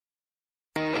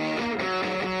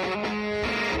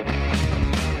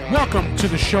Welcome to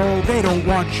the show they don't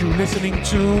want you listening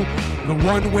to, the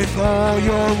one with all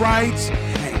your rights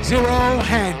and zero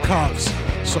handcuffs.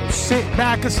 So sit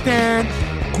back and stand,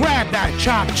 grab that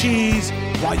chopped cheese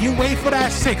while you wait for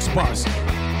that six bus.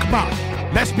 Come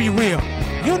on, let's be real.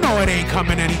 You know it ain't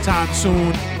coming anytime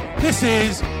soon. This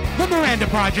is the Miranda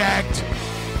Project.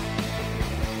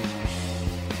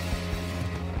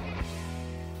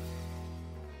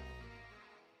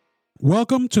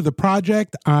 Welcome to the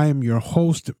project. I am your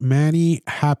host, Manny.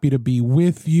 Happy to be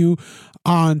with you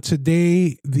on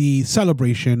today, the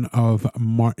celebration of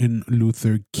Martin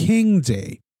Luther King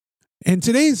Day. In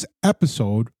today's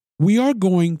episode, we are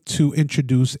going to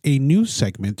introduce a new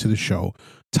segment to the show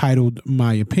titled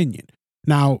My Opinion.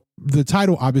 Now, the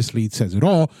title obviously says it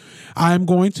all. I'm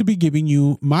going to be giving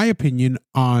you my opinion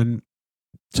on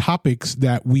topics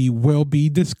that we will be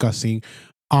discussing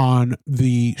on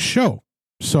the show.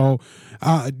 So,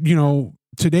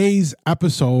 today's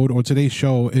episode or today's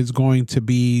show is going to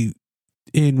be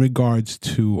in regards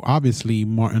to obviously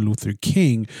Martin Luther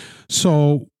King.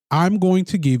 So I'm going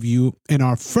to give you in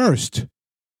our first,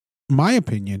 my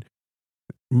opinion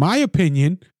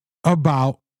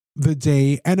about the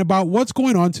day and about what's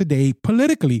going on today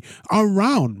politically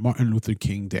around Martin Luther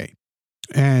King Day.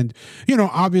 And,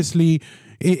 obviously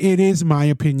it is my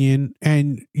opinion,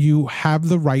 and you have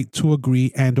the right to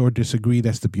agree and or disagree.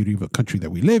 That's the beauty of a country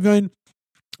that we live in.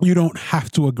 You don't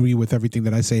have to agree with everything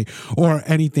that I say or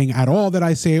anything at all that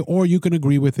I say, or you can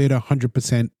agree with it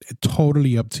 100%,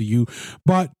 totally up to you.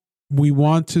 But we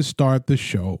want to start the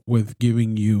show with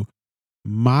giving you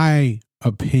my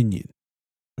opinion.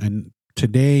 And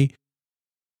today,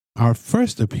 our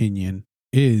first opinion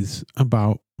is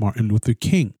about Martin Luther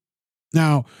King.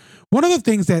 Now, one of the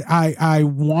things that I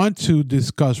want to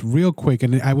discuss real quick,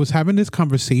 and I was having this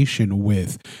conversation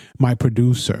with my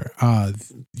producer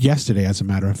yesterday, as a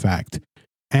matter of fact,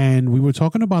 and we were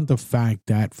talking about the fact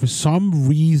that for some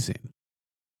reason,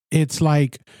 it's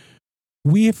like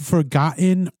we have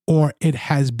forgotten, or it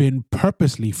has been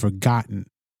purposely forgotten,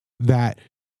 that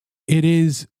it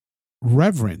is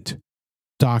Reverend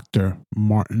Dr.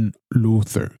 Martin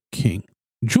Luther King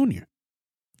Jr.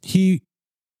 He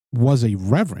was a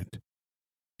reverend.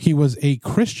 He was a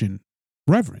Christian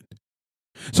reverend.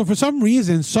 So for some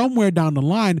reason, somewhere down the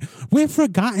line, we've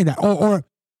forgotten that, or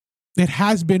it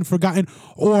has been forgotten,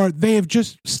 or they have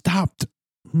just stopped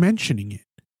mentioning it.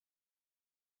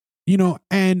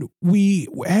 And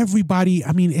everybody,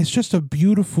 it's just a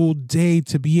beautiful day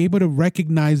to be able to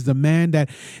recognize the man that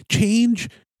changed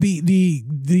the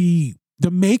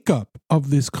makeup of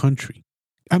this country.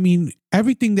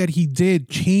 Everything that he did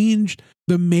changed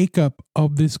the makeup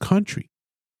of this country.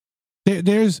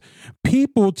 There's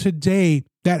people today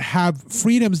that have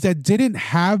freedoms that didn't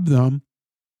have them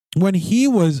when he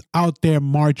was out there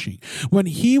marching, when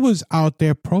he was out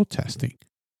there protesting.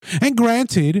 And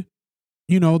granted,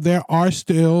 there are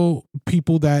still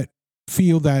people that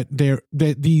feel that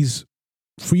these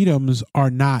freedoms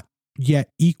are not yet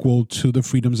equal to the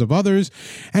freedoms of others.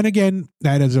 And again,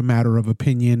 that is a matter of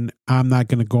opinion. I'm not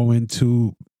going to go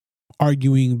into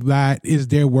arguing that. Is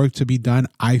there work to be done?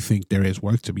 I think there is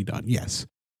work to be done. Yes.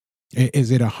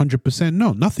 Is it 100%?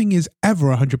 No, nothing is ever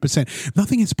 100%.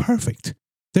 Nothing is perfect.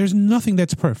 There's nothing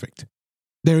that's perfect.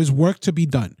 There is work to be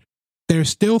done. There's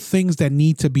still things that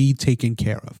need to be taken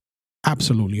care of.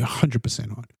 Absolutely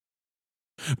 100% on.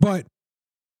 But,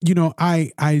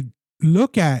 I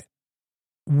look at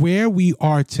where we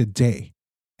are today,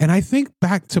 and I think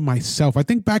back to myself. I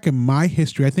think back in my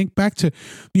history. I think back to,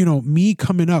 me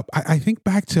coming up. I think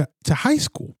back to high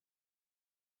school.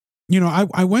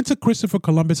 I went to Christopher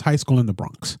Columbus High School in the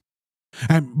Bronx.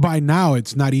 And by now,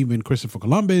 it's not even Christopher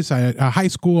Columbus High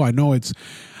School. I know it's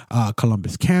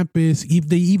Columbus campus.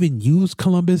 They even use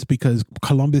Columbus because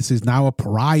Columbus is now a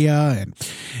pariah,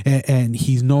 and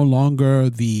he's no longer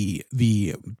the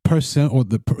person or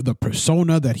the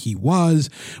persona that he was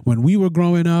when we were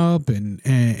growing up. And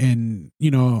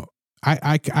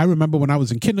I remember when I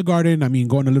was in kindergarten,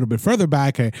 going a little bit further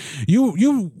back,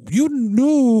 you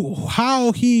knew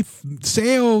how he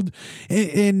sailed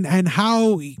and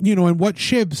how, and what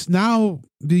ships. Now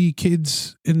the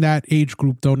kids in that age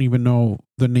group don't even know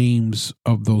the names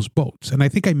of those boats. And I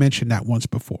think I mentioned that once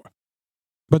before,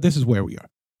 but this is where we are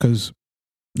because,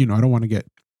 I don't want to get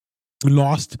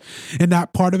lost in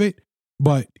that part of it,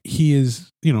 but he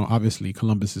is, obviously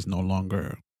Columbus is no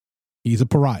longer, he's a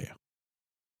pariah.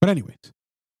 But anyways,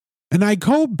 and I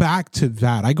go back to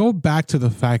that. I go back to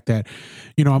the fact that,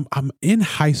 I'm in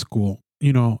high school,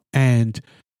 and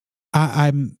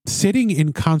I'm sitting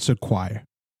in concert choir,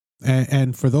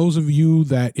 And for those of you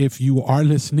that, if you are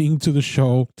listening to the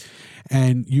show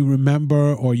and you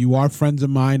remember, or you are friends of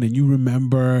mine and you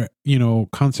remember,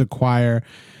 concert choir,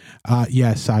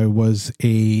 yes, I was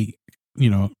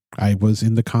I was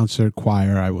in the concert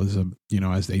choir. I was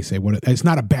as they say, it's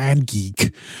not a band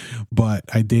geek, but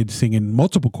I did sing in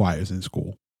multiple choirs in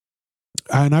school.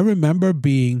 And I remember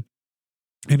being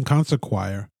in concert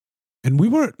choir, and we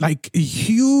were like a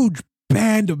huge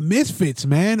band of misfits,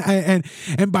 man.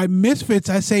 And by misfits,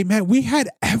 I say, man, we had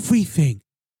everything.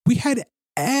 We had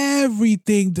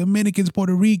everything. Dominicans,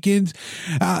 Puerto Ricans,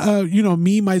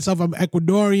 me, myself, I'm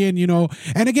Ecuadorian,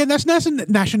 and again, that's not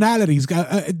nationalities.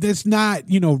 That's not,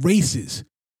 races,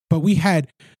 but we had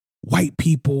white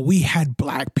people. We had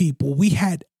black people. We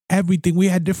had everything. We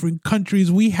had different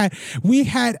countries. We had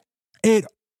it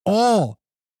all.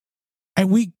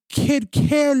 And we could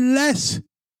care less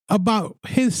about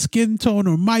his skin tone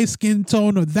or my skin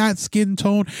tone or that skin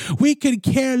tone. We could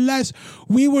care less.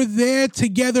 We were there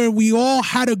together. We all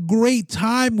had a great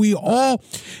time. We all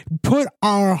put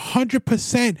our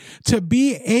 100% to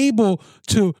be able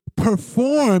to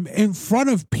perform in front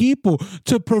of people,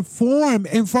 to perform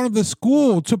in front of the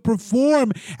school, to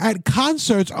perform at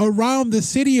concerts around the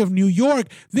city of New York.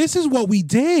 This is what we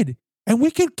did. And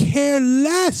we could care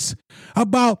less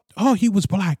about, oh, he was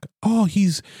black. Oh,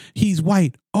 he's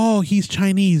white. Oh, he's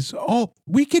Chinese. Oh,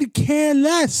 we could care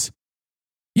less.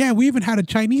 Yeah, we even had a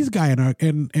Chinese guy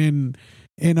in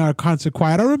our concert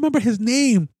choir. I don't remember his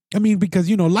name. I mean, because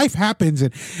life happens,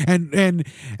 and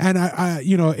I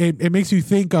it makes you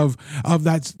think of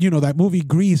that that movie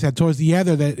Grease, that towards the end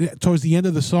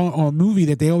of the song or movie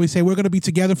that they always say we're going to be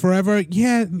together forever.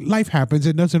 Yeah, life happens.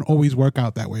 It doesn't always work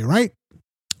out that way, right?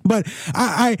 But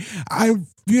I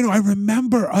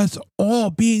remember us all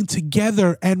being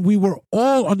together, and we were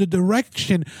all under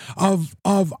direction of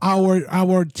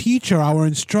our teacher, our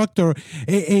instructor,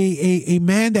 a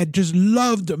man that just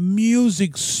loved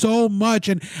music so much.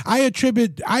 And I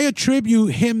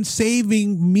attribute him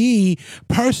saving me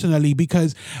personally,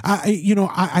 because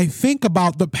I think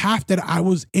about the path that I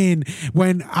was in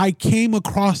when I came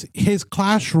across his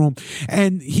classroom,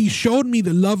 and he showed me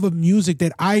the love of music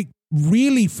that I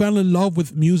really fell in love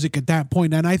with music at that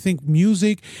point. And I think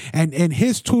music and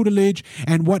his tutelage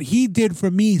and what he did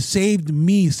for me saved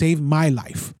my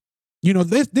life.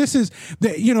 This is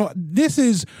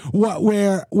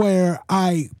where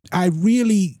I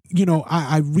really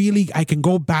I can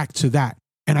go back to that.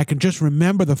 And I can just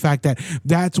remember the fact that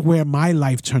that's where my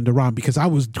life turned around, because I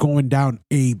was going down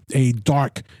a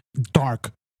dark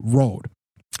road.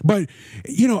 But,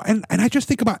 and I just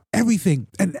think about everything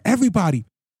and everybody,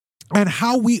 and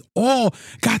how we all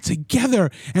got together,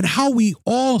 and how we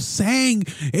all sang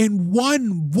in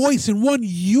one voice, in one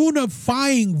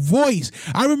unifying voice.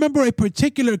 I remember a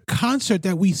particular concert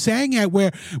that we sang at,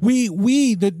 where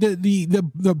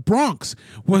the Bronx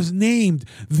was named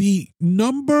the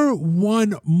number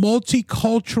one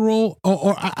multicultural,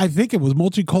 or I think it was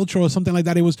multicultural or something like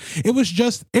that. It was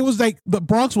like the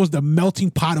Bronx was the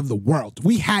melting pot of the world.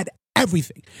 We had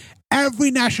everything.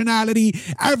 Every nationality,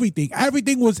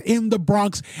 everything was in the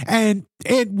Bronx, and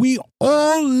we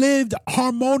all lived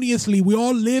harmoniously. We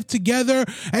all lived together.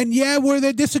 And yeah, were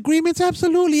there disagreements?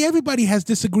 Absolutely. Everybody has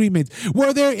disagreements.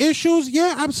 Were there issues?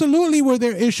 Yeah, absolutely were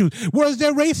there issues. Was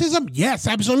there racism? Yes,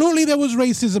 absolutely there was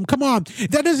racism. Come on.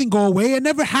 That doesn't go away. It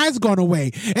never has gone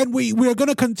away. And we're going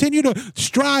to continue to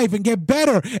strive and get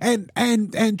better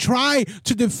and try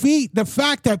to defeat the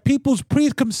fact that people's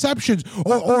preconceptions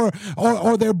or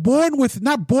they're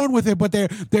not born with it, but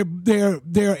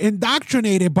they're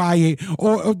indoctrinated by it,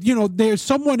 or there's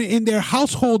someone in their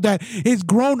household that is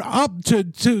grown up to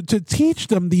teach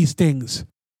them these things,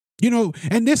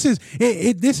 and this is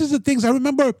the things I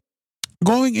remember.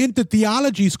 Going into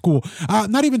theology school,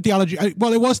 not even theology,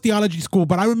 well, it was theology school,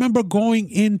 but I remember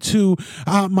going into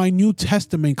my New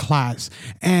Testament class,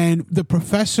 and the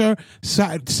professor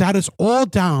sat us all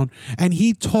down, and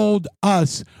he told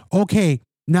us, okay,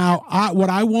 now, what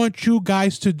I want you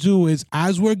guys to do is,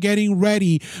 as we're getting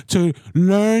ready to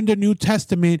learn the New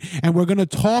Testament, and we're going to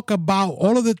talk about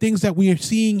all of the things that we are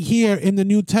seeing here in the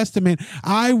New Testament,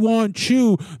 I want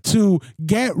you to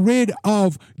get rid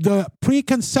of the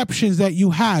preconceptions that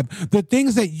you have, the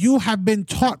things that you have been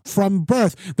taught from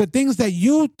birth, the things that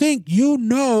you think you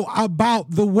know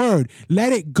about the Word.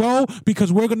 Let it go,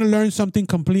 because we're going to learn something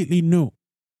completely new.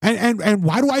 And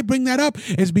why do I bring that up?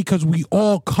 Is because we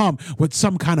all come with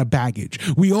some kind of baggage.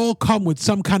 We all come with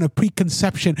some kind of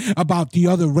preconception about the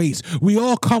other race. We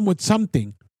all come with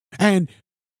something. And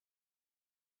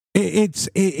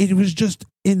it was just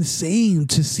insane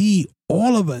to see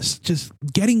all of us just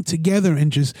getting together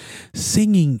and just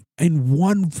singing in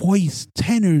one voice,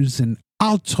 tenors and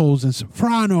altos and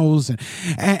sopranos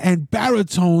and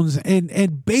baritones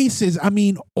and basses. I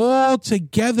mean, all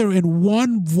together in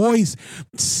one voice,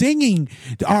 singing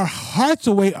our hearts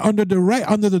away under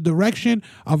the direction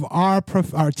of our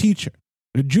teacher,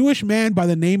 a Jewish man by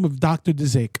the name of Dr.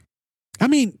 Dzik. I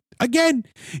mean, again,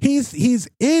 he's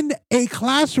in a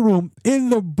classroom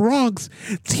in the Bronx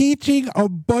teaching a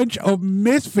bunch of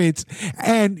misfits.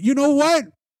 And you know what?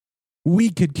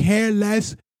 We could care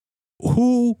less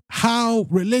who, how,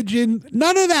 religion,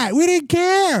 none of that. We didn't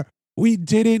care. We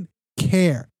didn't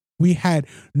care. We had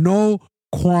no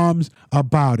qualms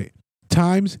about it.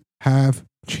 Times have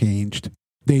changed.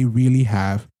 They really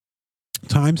have.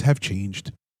 Times have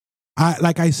changed.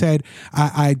 Like I said,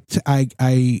 I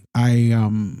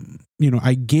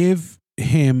give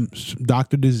him,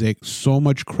 Dr. Dzik, so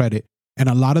much credit, and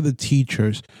a lot of the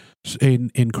teachers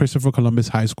in Christopher Columbus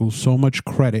High School so much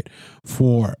credit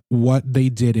for what they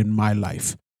did in my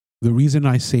life. The reason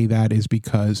I say that is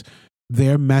because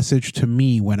their message to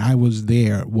me when I was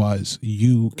there was,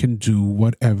 you can do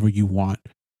whatever you want.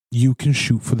 You can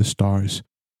shoot for the stars.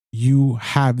 You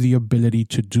have the ability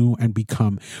to do and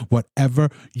become whatever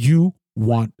you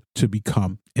want to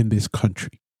become in this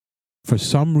country. For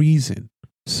some reason,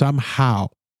 somehow,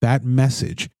 that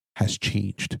message has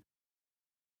changed.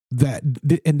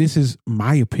 And this is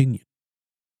my opinion.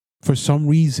 For some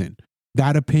reason,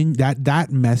 that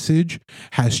message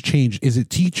has changed. Is it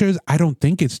teachers? I don't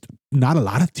think it's not a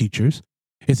lot of teachers.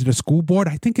 Is it a school board?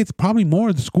 I think it's probably more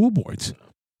of the school boards.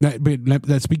 But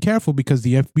let's be careful, because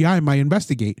the FBI might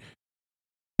investigate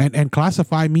and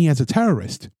classify me as a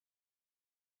terrorist.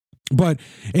 But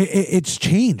it's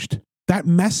changed. That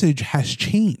message has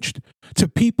changed to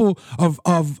people of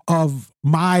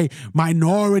my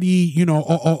minority,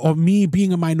 or me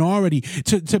being a minority,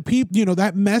 to people,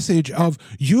 that message of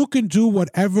you can do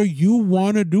whatever you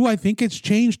want to do. I think it's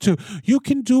changed to you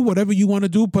can do whatever you want to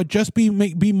do, but just be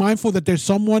mindful that there's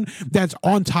someone that's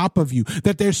on top of you,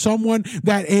 that there's someone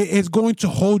that is going to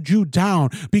hold you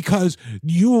down because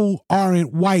you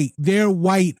aren't white. They're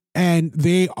white and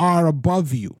they are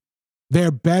above you.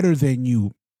 They're better than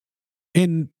you.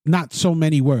 In not so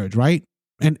many words, right?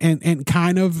 And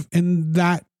kind of in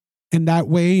that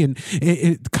way, and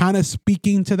it kind of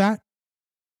speaking to that.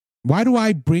 Why do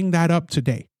I bring that up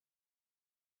today?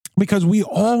 Because we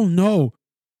all know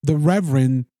the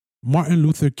Reverend Martin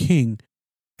Luther King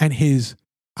and his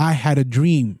 "I Had a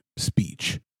Dream"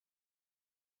 speech.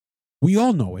 We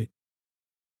all know it.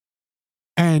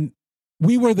 And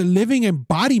we were the living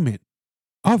embodiment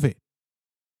of it.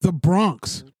 The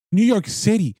Bronx, New York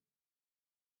City,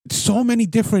 so many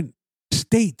different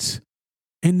states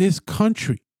in this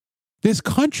country. This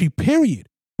country, period,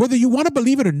 whether you want to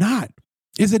believe it or not,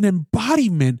 is an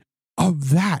embodiment of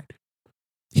that.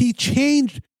 He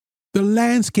changed the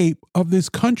landscape of this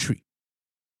country.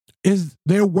 Is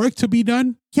there work to be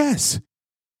done? Yes.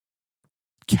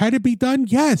 Can it be done?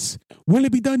 Yes. Will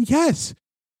it be done? Yes.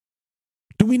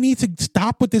 Do we need to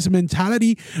stop with this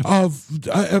mentality of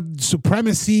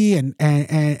supremacy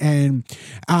and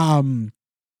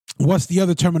what's the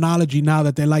other terminology now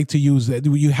that they like to use?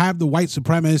 You have the white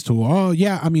supremacists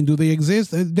who, do they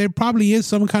exist? There probably is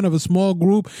some kind of a small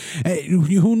group.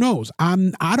 Who knows? I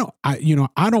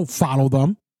don't follow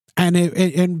them.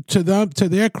 And to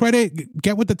their credit,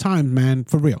 get with the times, man,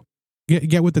 for real.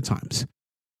 Get with the times.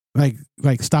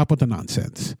 Like stop with the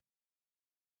nonsense.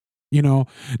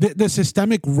 The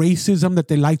systemic racism that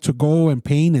they like to go and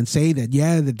paint and say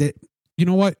that, you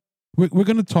know what? We're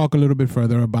going to talk a little bit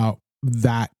further about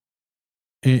that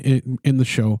in the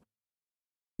show.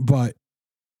 But,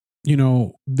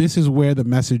 this is where the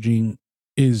messaging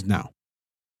is now.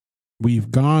 We've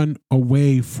gone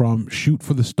away from shoot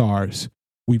for the stars.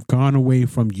 We've gone away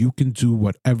from you can do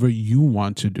whatever you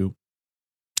want to do.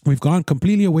 We've gone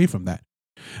completely away from that.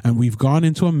 And we've gone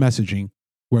into a messaging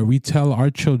where we tell our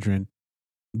children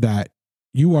that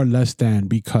you are less than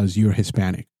because you're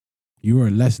Hispanic. You are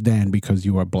less than because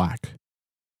you are black.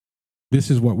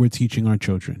 This is what we're teaching our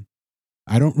children.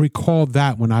 I don't recall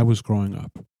that when I was growing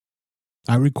up.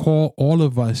 I recall all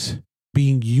of us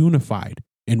being unified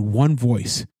in one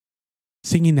voice,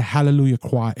 singing the Hallelujah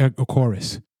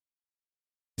chorus,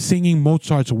 singing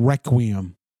Mozart's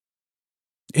Requiem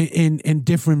in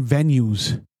different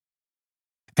venues,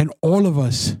 and all of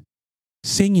us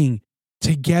singing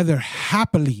together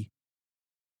happily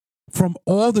from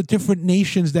all the different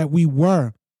nations that we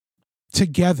were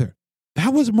together.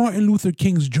 That was Martin Luther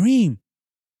King's dream.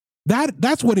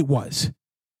 That's what it was.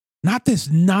 Not this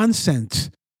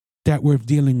nonsense that we're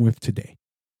dealing with today.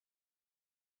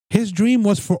 His dream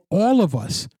was for all of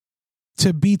us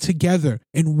to be together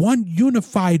in one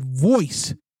unified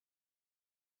voice.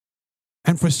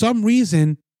 And for some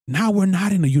reason, now we're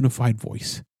not in a unified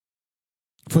voice.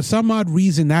 For some odd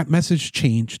reason, that message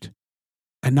changed.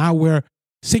 And now we're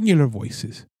singular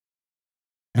voices.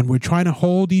 And we're trying to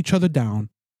hold each other down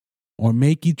or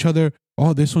make each other,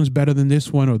 oh, this one's better than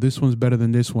this one, or this one's better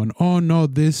than this one. Oh, no,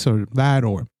 this or that,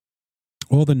 or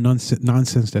all the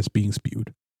nonsense that's being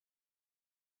spewed.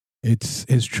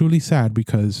 It's truly sad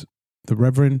because the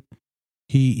Reverend,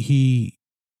 if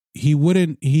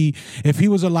he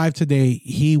was alive today,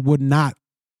 he would not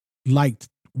like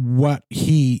what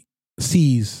he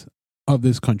sees of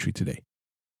this country today.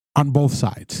 On both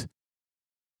sides.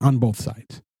 On both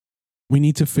sides. We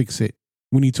need to fix it.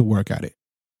 We need to work at it.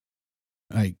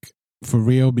 Like, for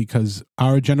real, because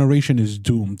our generation is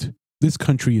doomed. This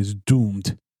country is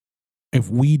doomed if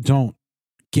we don't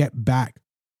get back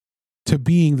to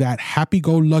being that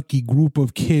happy-go-lucky group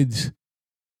of kids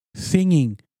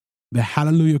singing the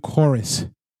Hallelujah chorus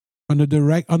under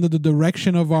the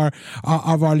direction of our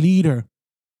leader.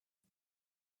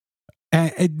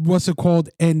 And what's it called?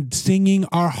 And singing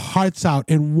our hearts out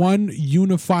in one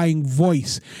unifying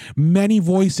voice, many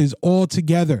voices all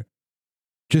together,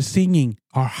 just singing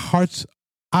our hearts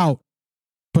out,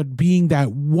 but being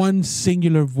that one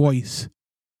singular voice.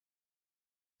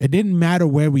 It didn't matter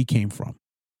where we came from.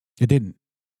 It didn't.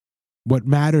 What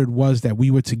mattered was that we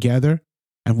were together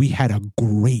and we had a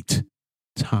great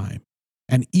time.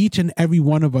 And each and every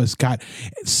one of us got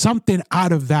something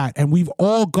out of that. And we've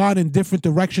all gone in different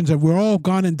directions, and we're all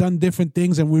gone and done different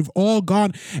things, and we've all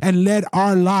gone and led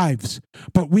our lives.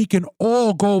 But we can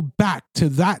all go back to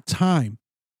that time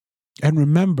and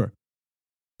remember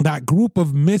that group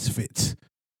of misfits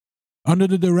under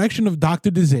the direction of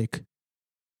Dr. Dzik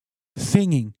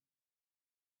singing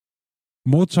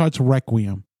Mozart's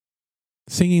Requiem,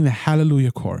 singing the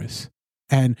Hallelujah chorus,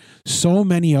 and so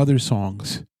many other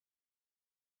songs.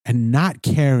 And not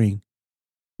caring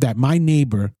that my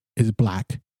neighbor is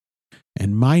black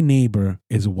and my neighbor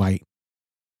is white.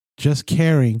 Just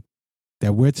caring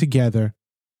that we're together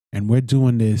and we're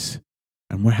doing this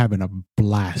and we're having a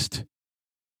blast.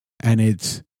 And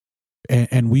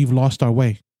we've lost our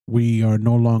way. We are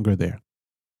no longer there.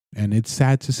 And it's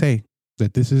sad to say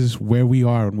that this is where we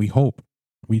are, and we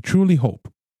truly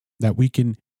hope that we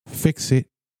can fix it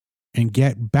and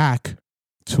get back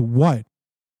to what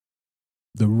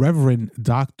the Reverend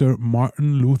Dr.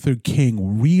 Martin Luther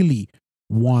King really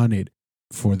wanted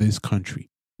for this country.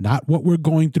 Not what we're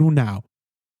going through now,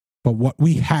 but what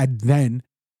we had then,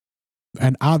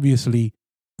 and obviously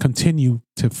continue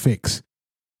to fix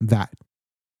that.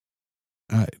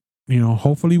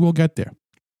 Hopefully we'll get there.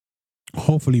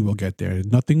 Hopefully we'll get there.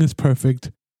 Nothing is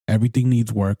perfect. Everything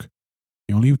needs work.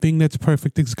 The only thing that's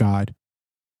perfect is God.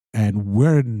 And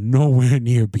we're nowhere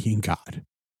near being God.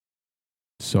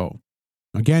 So,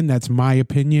 again, that's my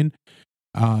opinion.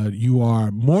 You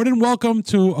are more than welcome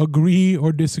to agree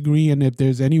or disagree. And if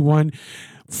there's anyone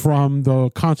from the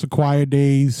concert choir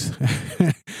days,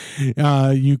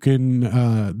 you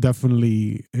can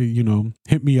definitely,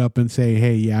 hit me up and say,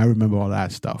 hey, yeah, I remember all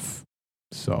that stuff.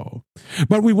 So,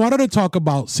 but we wanted to talk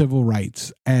about civil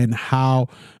rights and how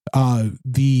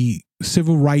the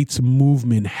civil rights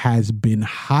movement has been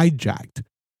hijacked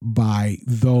by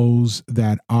those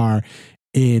that are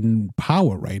in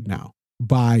power right now,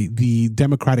 by the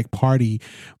Democratic Party,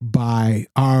 by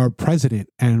our president,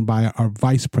 and by our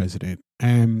vice president.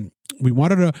 And we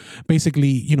wanted to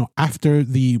basically, after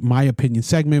the My Opinion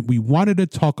segment, we wanted to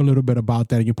talk a little bit about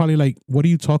that. And you're probably like, what are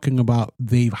you talking about?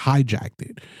 They've hijacked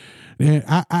it.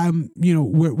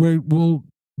 We'll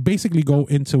basically go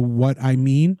into what I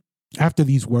mean after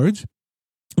these words.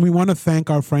 We want to thank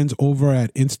our friends over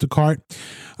at Instacart.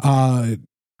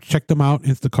 Check them out,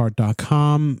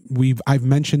 instacart.com. I've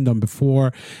mentioned them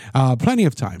before plenty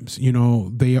of times.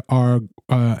 They are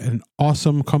an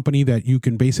awesome company that you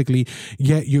can basically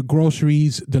get your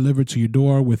groceries delivered to your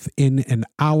door within an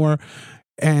hour.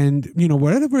 And,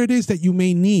 whatever it is that you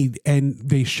may need, and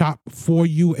they shop for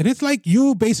you. And it's like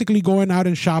you basically going out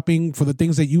and shopping for the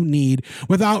things that you need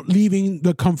without leaving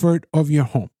the comfort of your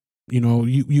home.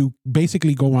 You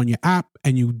basically go on your app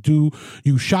and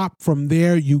you shop from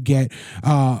there. You get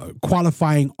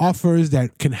qualifying offers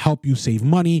that can help you save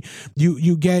money.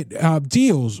 You get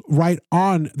deals right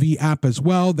on the app as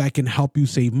well that can help you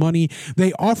save money.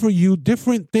 They offer you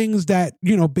different things that,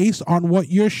 based on what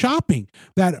you're shopping,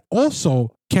 that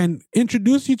also can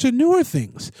introduce you to newer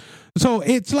things. So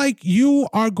it's like you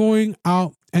are going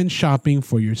out and shopping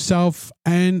for yourself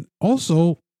and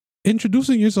also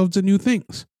introducing yourself to new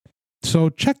things. So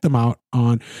check them out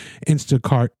on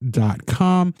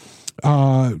Instacart.com.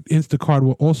 Instacart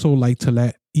will also like to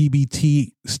let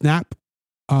EBT SNAP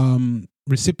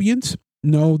recipients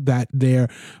know that their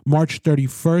March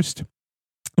 31st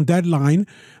deadline,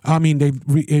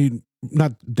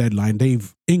 not deadline,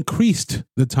 they've increased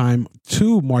the time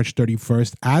to March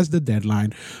 31st as the deadline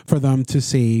for them to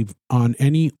save on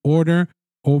any order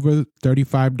over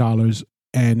 $35,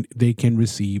 and they can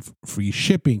receive free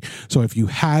shipping. So if you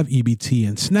have EBT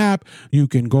and SNAP, you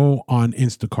can go on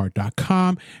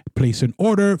Instacart.com, place an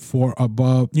order for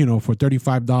above, for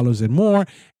 $35 and more,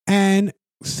 and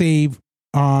save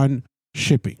on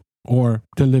shipping or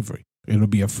delivery. It'll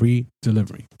be a free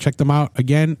delivery. Check them out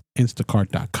again,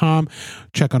 Instacart.com.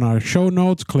 Check on our show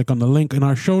notes. Click on the link in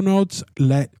our show notes.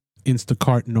 Let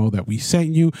Instacart know that we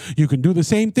sent you. You can do the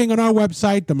same thing on our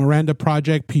website, the Miranda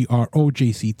Project,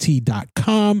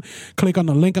 PROJCT.com. Click on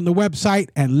the link on the website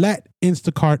and let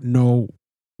Instacart know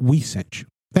we sent you.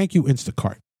 Thank you,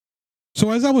 Instacart. So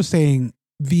as I was saying,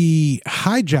 the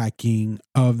hijacking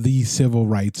of the civil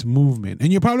rights movement.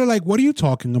 And you're probably like, what are you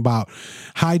talking about?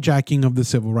 Hijacking of the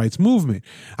civil rights movement.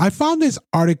 I found this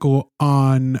article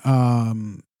on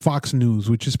Fox News,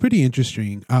 which is pretty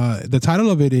interesting. The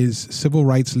title of it is Civil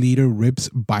Rights Leader Rips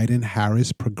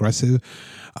Biden-Harris Progressives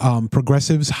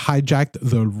Hijacked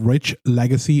the Rich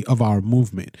Legacy of Our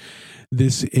Movement.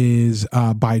 This is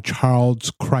by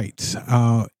Charles Kreitz.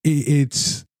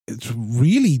 It's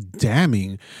really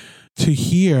damning to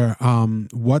hear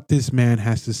what this man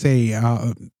has to say.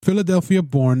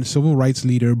 Philadelphia-born civil rights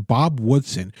leader Bob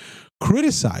Woodson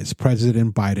criticized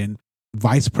President Biden,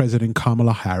 Vice President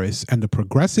Kamala Harris, and the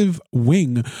progressive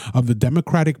wing of the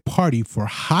Democratic Party for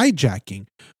hijacking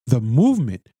the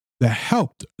movement that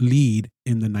helped lead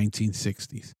in the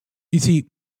 1960s. You see,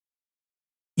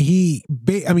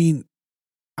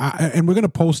 and we're going to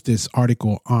post this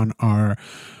article on our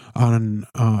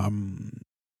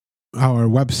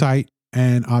website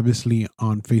and obviously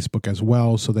on Facebook as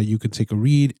well, so that you can take a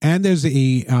read. And there's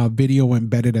a video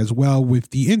embedded as well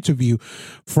with the interview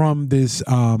from this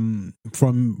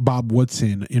from Bob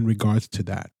Woodson in regards to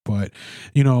that. But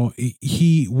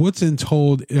Woodson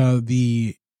told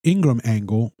the Ingram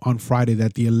Angle on Friday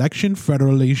that the election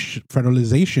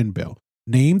federalization bill,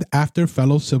 named after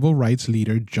fellow civil rights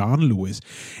leader John Lewis,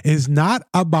 is not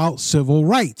about civil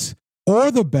rights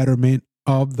or the betterment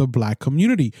of the Black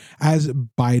community, as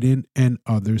Biden and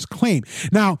others claim.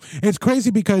 Now, it's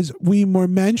crazy because we were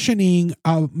mentioning,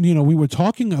 we were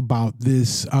talking about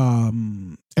this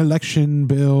election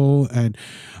bill and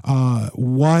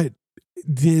what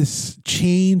this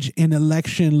change in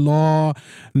election law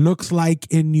looks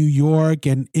like in New York,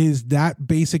 and is that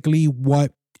basically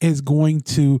what is going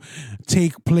to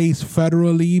take place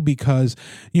federally? Because,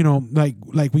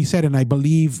 like we said, and I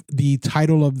believe the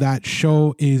title of that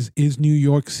show is New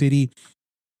York City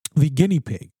the guinea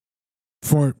pig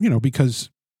for, because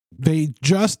they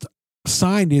just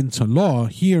signed into law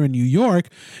here in New York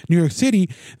City,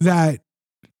 that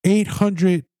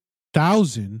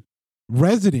 800,000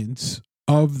 residents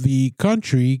of the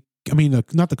country,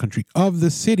 of the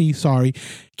city,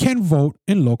 can vote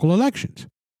in local elections.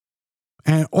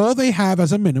 And all they have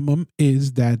as a minimum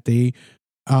is that they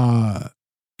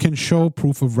can show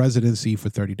proof of residency for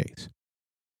 30 days.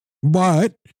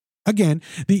 But again,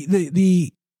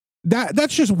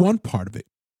 that's just one part of it,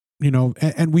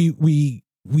 and we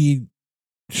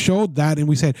showed that, and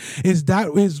we said, is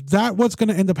that what's going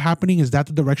to end up happening? Is that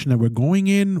the direction that we're going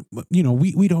in?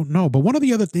 We don't know. But one of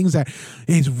the other things that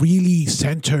is really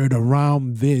centered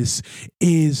around this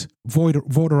is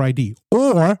voter ID,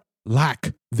 or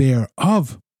lack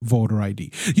thereof voter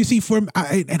ID. You see, and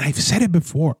I've said it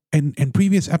before in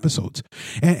previous episodes,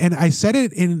 and I said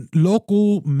it in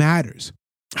Local Matters.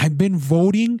 I've been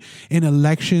voting in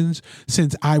elections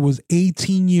since I was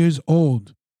 18 years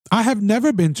old. I have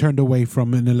never been turned away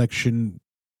from an election.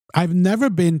 I've never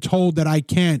been told that I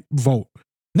can't vote.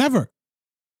 Never.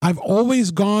 I've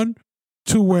always gone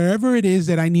to wherever it is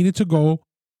that I needed to go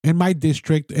in my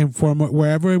district and from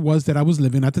wherever it was that I was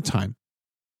living at the time.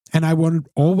 And I would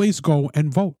always go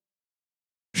and vote.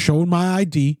 Showed my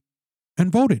ID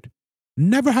and voted.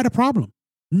 Never had a problem.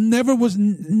 I was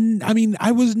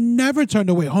never turned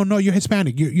away. Oh, no, you're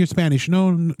Hispanic. You're Spanish.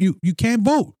 No, you can't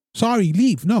vote. Sorry,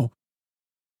 leave. No,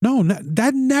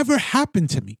 that never happened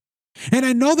to me. And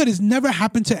I know that it's never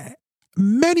happened to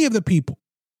many of the people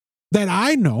that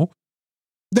I know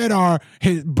that are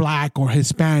Black or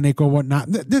Hispanic or whatnot.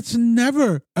 That's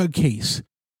never a case.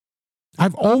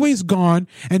 I've always gone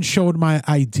and showed my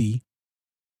ID,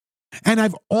 and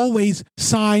I've always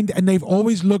signed, and they've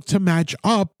always looked to match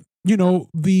up,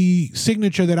 the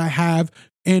signature that I have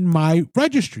in my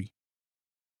registry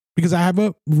because I have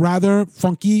a rather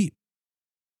funky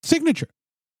signature.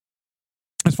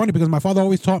 It's funny because my father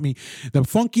always taught me the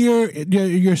funkier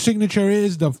your signature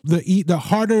is, the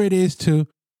harder it is to,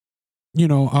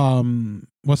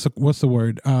 what's the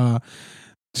word?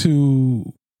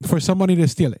 For somebody to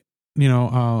steal it,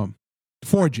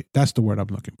 forge it. That's the word I'm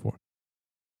looking for.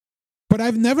 But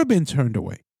I've never been turned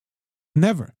away.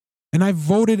 Never. And I've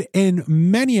voted in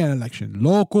many an election,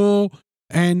 local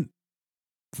and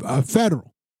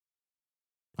federal.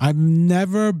 I've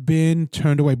never been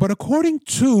turned away. But according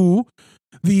to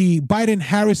the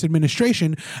Biden-Harris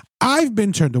administration, I've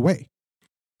been turned away.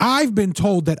 I've been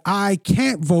told that I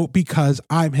can't vote because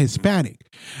I'm Hispanic.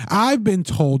 I've been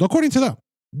told, according to them,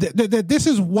 that this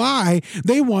is why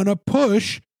they want to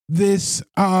push this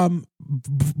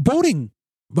voting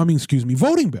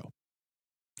bill.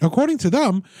 According to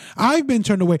them, I've been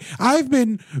turned away. I've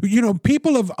been,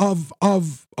 people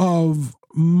of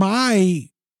my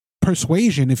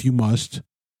persuasion, if you must,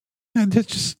 and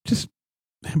it's just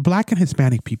Black and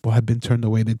Hispanic people have been turned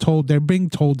away. They're being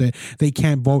told that they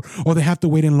can't vote, or they have to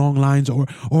wait in long lines, or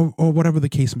whatever the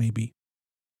case may be.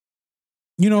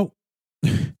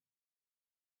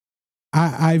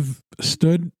 I've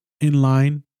stood in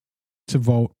line to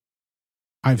vote.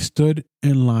 I've stood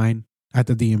in line at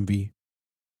the DMV.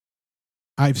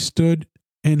 I've stood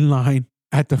in line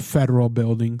at the federal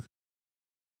buildings.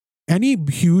 Any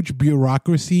huge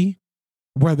bureaucracy,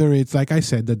 whether it's, like I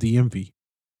said, the DMV,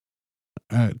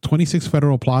 26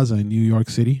 Federal Plaza in New York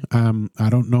City. I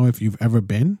don't know if you've ever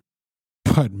been,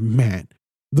 but man,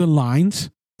 the lines,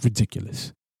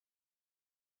 ridiculous.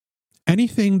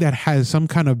 Anything that has some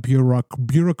kind of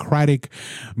bureaucratic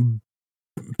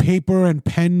paper and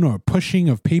pen or pushing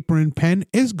of paper and pen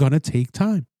is going to take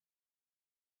time.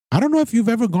 I don't know if you've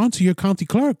ever gone to your county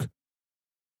clerk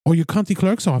or your county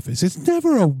clerk's office. It's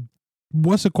never a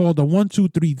 1, 2,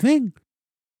 3 thing.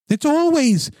 It's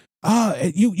always,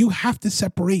 you have to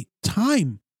separate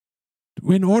time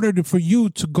in order for you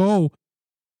to go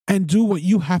and do what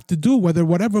you have to do,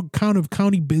 whatever kind of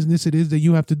county business it is that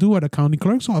you have to do at a county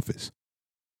clerk's office.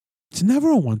 It's never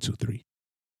a 1, 2, 3.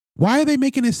 Why are they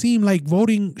making it seem like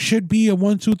voting should be a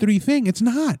 1, 2, 3 thing? It's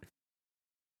not.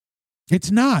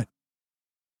 It's not.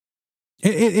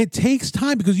 It takes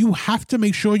time because you have to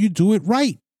make sure you do it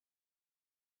right.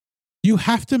 You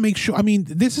have to make sure. I mean,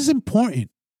 this is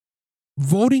important.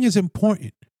 Voting is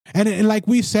important. And like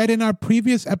we said in our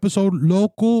previous episode,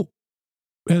 local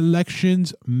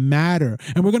elections matter.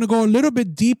 And we're going to go a little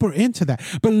bit deeper into that.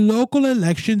 But local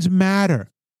elections matter.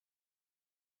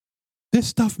 This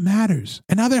stuff matters.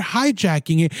 And now they're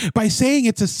hijacking it by saying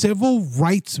it's a civil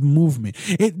rights movement.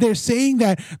 They're saying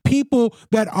that people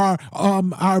that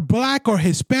are Black or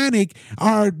Hispanic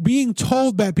are being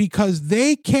told that because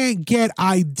they can't get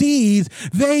IDs,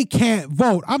 they can't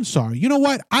vote. I'm sorry. You know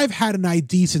what? I've had an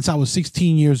ID since I was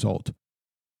 16 years old.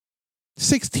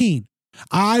 16.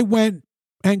 I went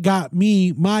and got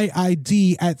me my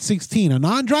ID at 16, a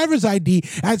non-driver's ID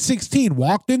at 16,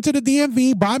 walked into the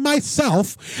DMV by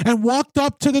myself and walked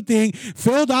up to the thing,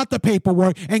 filled out the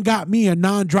paperwork and got me a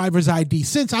non-driver's ID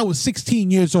since I was 16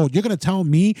 years old. You're going to tell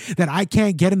me that I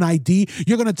can't get an ID?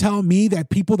 You're going to tell me that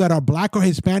people that are Black or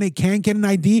Hispanic can't get an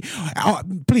ID?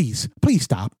 Please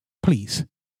stop. Please.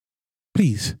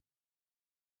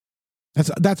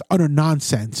 That's utter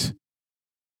nonsense.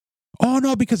 Oh,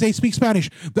 no, because they speak Spanish.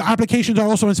 The applications are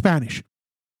also in Spanish.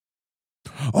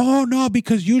 Oh, no,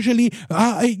 because usually,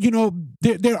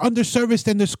 they're underserviced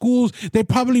in the schools. They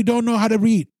probably don't know how to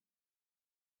read.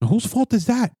 Now, whose fault is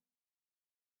that?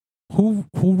 Who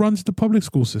runs the public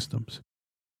school systems?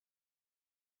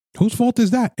 Whose fault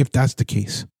is that, if that's the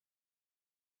case?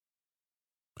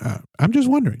 I'm just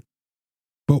wondering.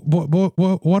 But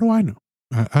what do I know?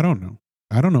 I don't know.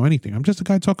 I don't know anything. I'm just a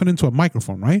guy talking into a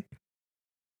microphone, right?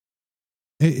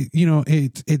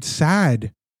 It's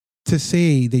sad to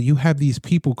say that you have these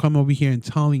people come over here and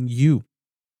telling you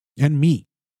and me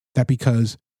that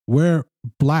because we're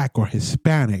Black or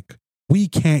Hispanic, we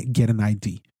can't get an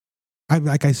ID.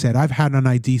 Like I said, I've had an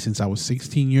ID since I was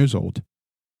 16 years old.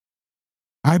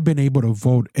 I've been able to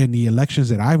vote in the elections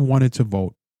that I've wanted to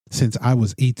vote since I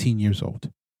was 18 years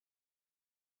old.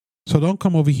 So don't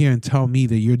come over here and tell me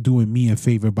that you're doing me a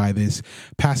favor by this,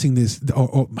 passing this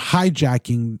or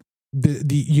hijacking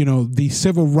the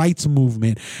civil rights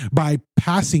movement by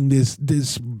passing this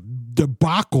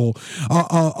debacle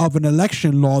of an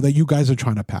election law that you guys are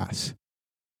trying to pass.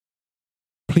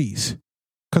 Please,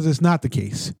 because it's not the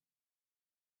case.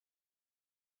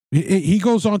 He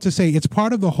goes on to say it's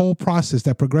part of the whole process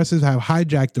that progressives have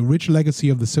hijacked the rich legacy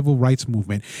of the civil rights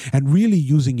movement and really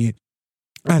using it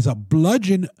as a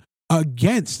bludgeon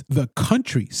against the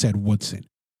country, said Woodson.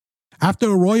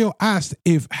 After Arroyo asked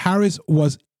if Harris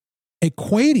was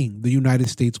equating the United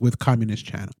States with communist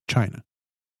China.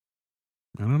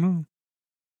 I don't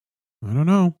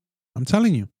know. I'm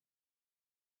telling you.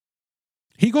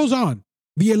 He goes on.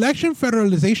 The election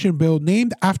federalization bill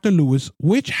named after Lewis,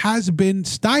 which has been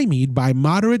stymied by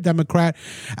moderate Democrat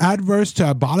adverse to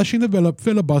abolishing the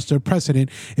filibuster precedent,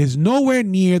 is nowhere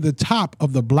near the top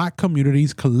of the black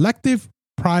community's collective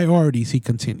priorities, he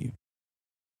continued.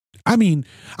 I mean,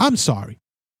 I'm sorry.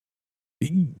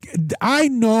 I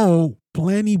know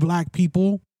plenty black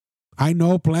people. I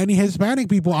know plenty Hispanic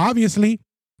people, obviously.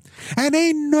 And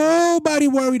ain't nobody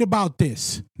worried about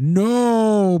this.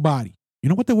 Nobody. You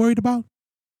know what they're worried about?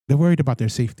 They're worried about their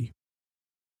safety.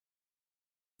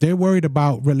 They're worried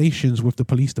about relations with the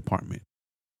police department.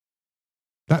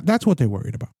 That's what they're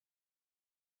worried about.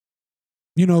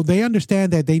 You know, they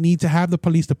understand that they need to have the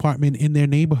police department in their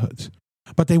neighborhoods,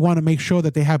 but they want to make sure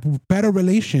that they have better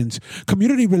relations,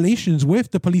 community relations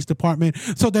with the police department,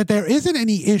 so that there isn't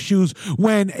any issues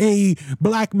when a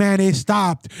black man is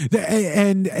stopped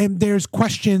and there's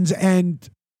questions and,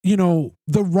 you know,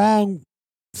 the wrong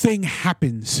thing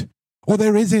happens. Or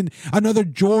there isn't another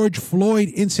George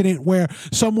Floyd incident where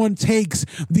someone takes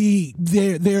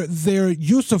their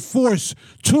use of force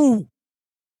to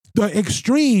the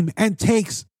extreme and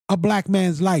takes a black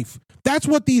man's life. That's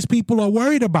what these people are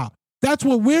worried about. That's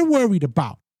what we're worried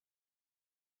about.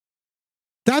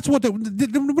 That's what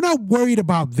we're not worried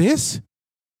about this.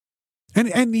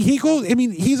 And he goes, I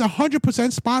mean, he's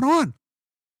 100% spot on.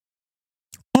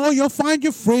 Oh, you'll find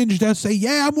your fringe that say,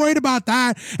 yeah, I'm worried about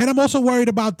that. And I'm also worried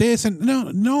about this. And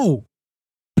no,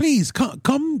 please come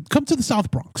to the South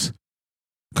Bronx.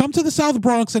 Come to the South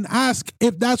Bronx and ask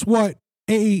if that's what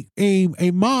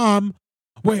a mom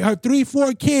with her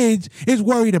 3-4 kids is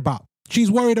worried about.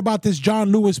 She's worried about this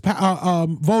John Lewis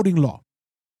voting law.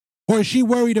 Or is she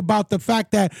worried about the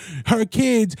fact that her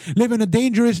kids live in a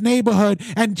dangerous neighborhood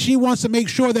and she wants to make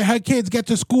sure that her kids get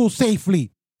to school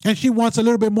safely? And she wants a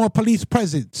little bit more police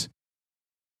presence.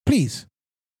 Please.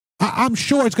 I'm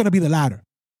sure it's going to be the latter.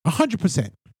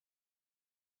 100%.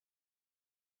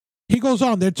 He goes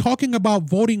on, they're talking about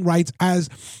voting rights as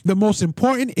the most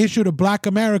important issue to black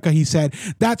America, he said.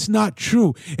 That's not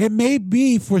true. It may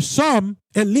be for some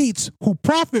elites who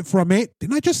profit from it.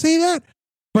 Didn't I just say that?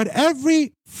 But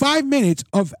every 5 minutes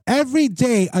of every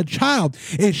day, a child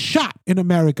is shot in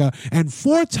America, and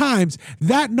 4 times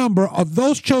that number of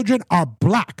those children are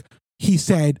black, he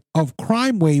said, of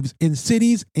crime waves in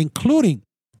cities, including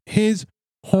his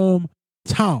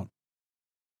hometown.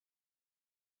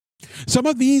 Some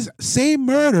of these same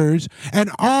murders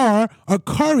are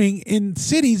occurring in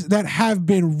cities that have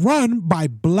been run by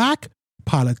black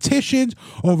politicians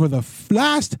over the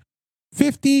last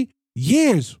 50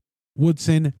 years.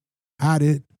 Woodson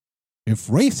added, if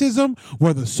racism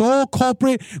were the sole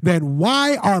culprit, then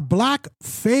why are black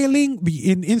failing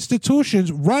in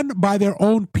institutions run by their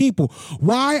own people?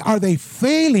 Why are they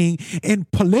failing in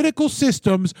political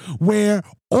systems where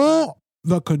all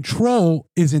the control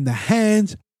is in the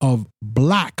hands of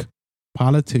black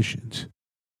politicians?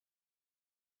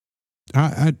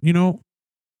 You know,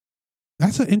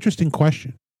 that's an interesting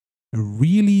question. It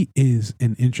really is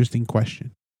an interesting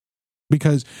question.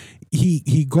 Because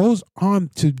he goes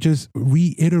on to just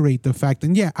reiterate the fact,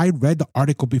 and yeah, I read the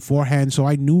article beforehand, so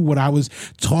I knew what I was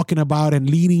talking about and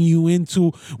leading you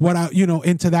into what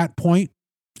into that point.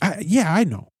 I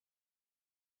know,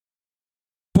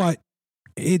 but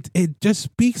it just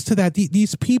speaks to that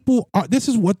these people are. This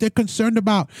is what they're concerned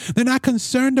about. They're not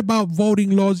concerned about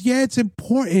voting laws. Yeah, it's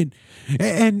important,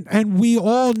 and we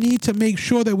all need to make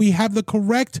sure that we have the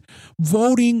correct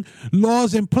voting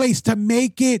laws in place to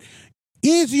make it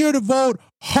easier to vote,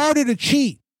 harder to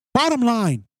cheat. Bottom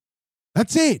line.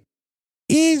 That's it.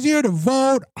 Easier to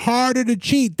vote, harder to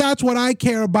cheat. That's what I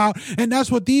care about, and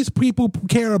that's what these people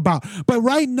care about. But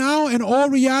right now, in all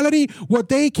reality, what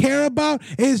they care about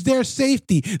is their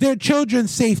safety, their children's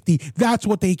safety. That's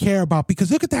what they care about. Because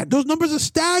look at that. Those numbers are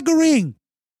staggering.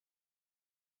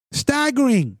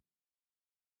 Staggering.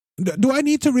 Do I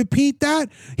need to repeat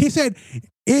that? He said,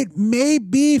 it may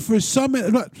be for some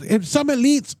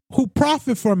elites who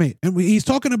profit from it. And he's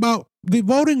talking about the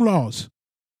voting laws.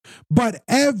 But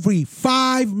every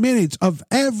 5 minutes of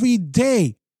every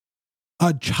day,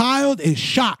 a child is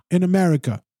shot in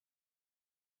America.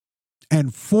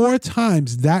 And 4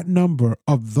 times that number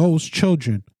of those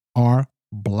children are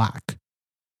black.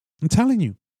 I'm telling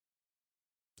you.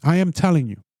 I am telling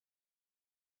you.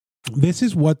 This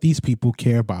is what these people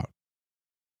care about.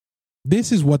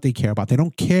 This is what they care about. They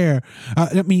don't care.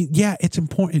 I mean, yeah, it's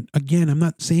important. Again, I'm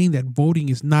not saying that voting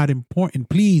is not important.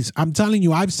 Please, I'm telling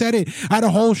you, I've said it. I had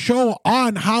a whole show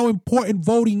on how important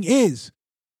voting is.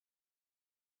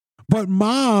 But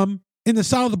mom in the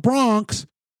South Bronx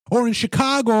or in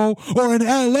Chicago or in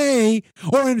LA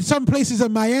or in some places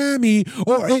in Miami,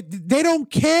 they don't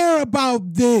care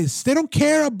about this. They don't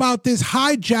care about this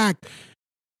hijack.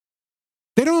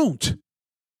 They don't.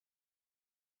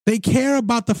 They care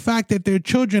about the fact that their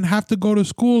children have to go to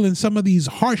school in some of these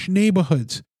harsh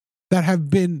neighborhoods that have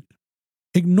been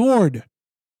ignored,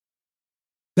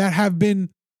 that have been,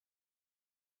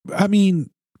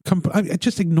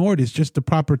 just ignored is just the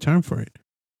proper term for it.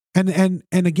 And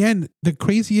again, the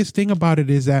craziest thing about it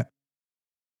is that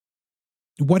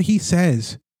what he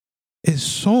says is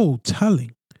so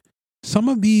telling. Some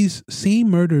of these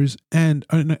same murders, and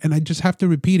I just have to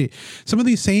repeat it, some of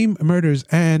these same murders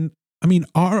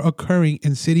are occurring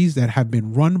in cities that have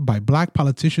been run by black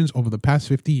politicians over the past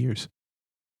 50 years.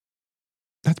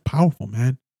 That's powerful,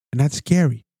 man. And that's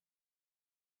scary.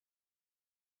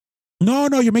 No,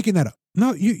 you're making that up.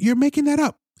 No, you're making that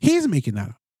up. He's making that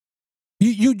up.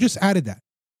 You just added that.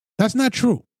 That's not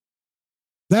true.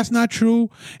 That's not true.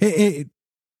 You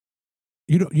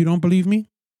don't believe me?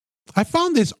 I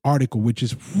found this article, which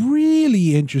is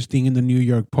really interesting, in the New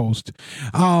York Post.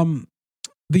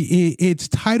 It's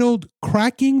titled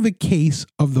 "Cracking the Case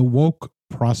of the Woke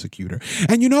Prosecutor,"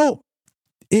 and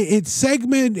it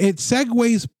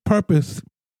segues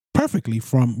perfectly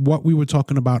from what we were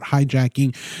talking about,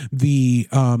 hijacking the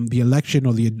election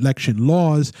or the election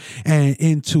laws, and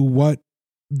into what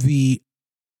the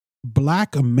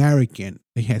Black American,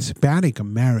 the Hispanic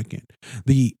American,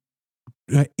 the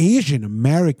Asian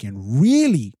American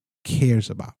really cares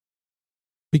about,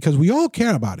 because we all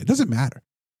care about it. Doesn't matter.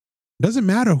 Doesn't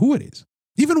matter who it is.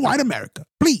 Even white America,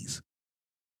 please.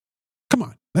 Come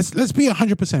on, let's be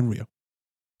 100% real.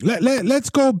 Let's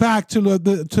go back to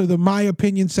the my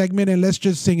opinion segment, and let's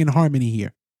just sing in harmony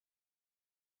here.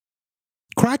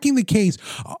 Cracking the case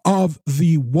of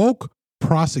the woke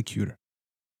prosecutor.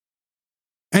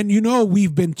 And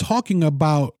we've been talking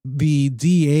about the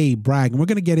DA Bragg, and we're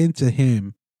going to get into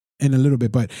him in a little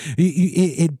bit, but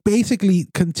it basically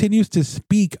continues to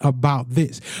speak about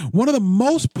this. One of the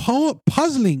most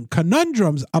puzzling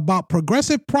conundrums about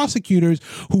progressive prosecutors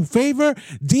who favor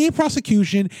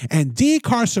de-prosecution and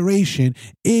de-incarceration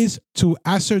is to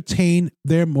ascertain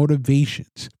their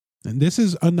motivations. And this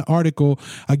is an article,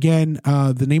 again,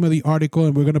 the name of the article,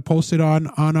 and we're going to post it on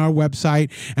our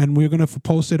website, and we're going to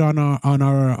post it on our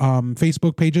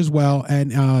Facebook page as well,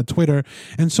 and Twitter,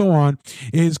 and so on,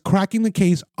 is "Cracking the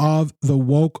Case of the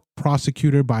Woke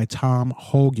Prosecutor" by Tom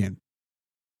Hogan.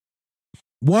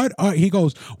 He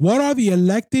goes, what are the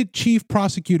elected chief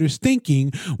prosecutors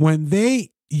thinking when they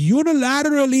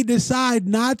unilaterally decide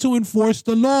not to enforce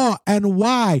the law, and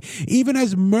why? Even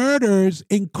as murders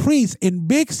increase in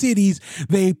big cities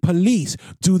they police,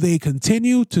 do they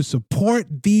continue to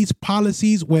support these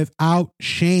policies without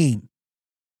shame?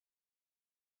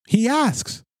 He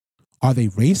asks, are they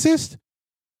racist?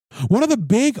 One of the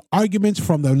big arguments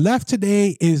from the left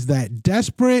today is that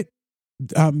disparate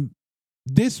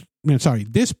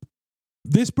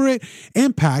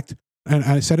impact, and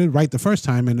I said it right the first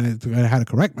time, and I had to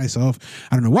correct myself,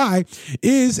 I don't know why,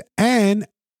 is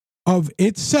of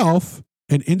itself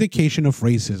an indication of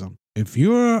racism. If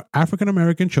your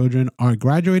African-American children are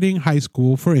graduating high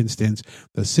school, for instance,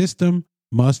 the system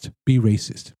must be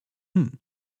racist.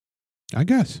 I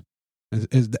guess.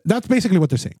 That's basically what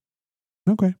they're saying.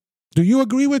 Okay. Do you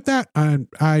agree with that? I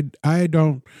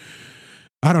don't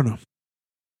know.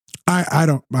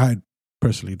 I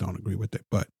personally don't agree with it,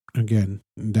 but again,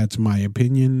 that's my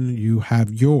opinion. You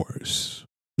have yours.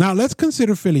 Now let's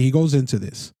consider Philly. He goes into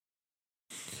this.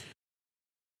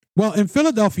 Well, in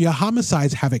Philadelphia,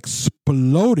 homicides have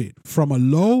exploded from a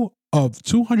low of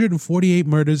 248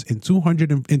 murders in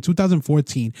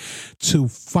 2014 to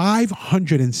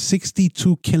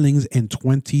 562 killings in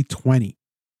 2020,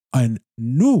 a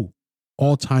new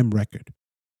all-time record.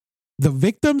 The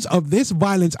victims of this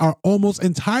violence are almost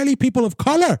entirely people of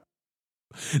color,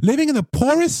 living in the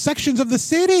poorest sections of the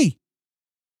city.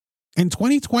 In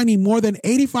 2020, more than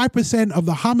 85% of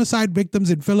the homicide victims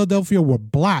in Philadelphia were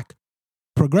Black.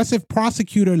 Progressive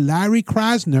prosecutor Larry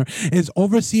Krasner is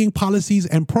overseeing policies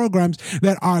and programs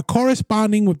that are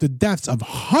corresponding with the deaths of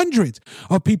hundreds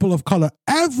of people of color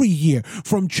every year,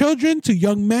 from children to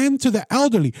young men to the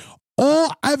elderly.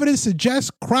 All evidence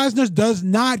suggests Krasner does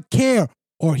not care,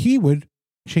 or he would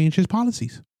change his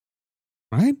policies.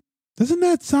 Right? Doesn't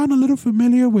that sound a little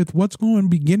familiar with what's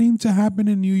beginning to happen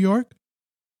in New York?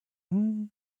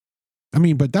 I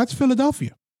mean, but that's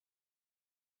Philadelphia.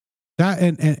 That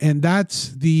and that's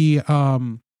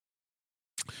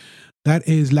that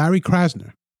is Larry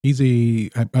Krasner. He's a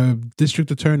district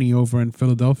attorney over in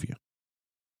Philadelphia.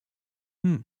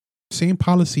 Same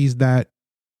policies that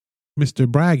Mr.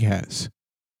 Bragg has.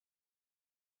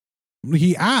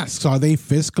 He asks, are they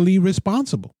fiscally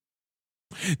responsible?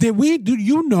 Do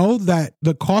you know that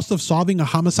the cost of solving a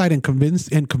homicide and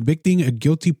convicting a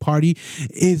guilty party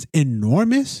is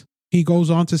enormous? He goes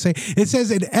on to say, it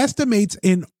says it estimates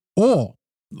in all,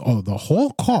 the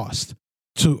whole cost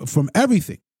from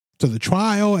everything to the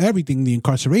trial, everything, the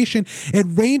incarceration, it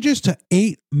ranges to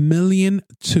 $8 million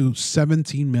to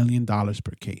 $17 million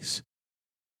per case.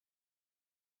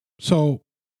 So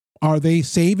are they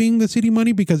saving the city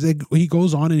money? Because he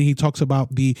goes on and he talks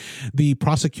about the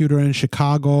prosecutor in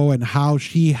Chicago and how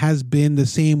she has been the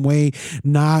same way,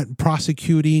 not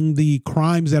prosecuting the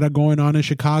crimes that are going on in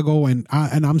Chicago. And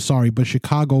I'm sorry, but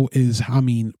Chicago is,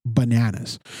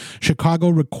 bananas. Chicago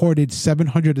recorded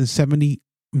 770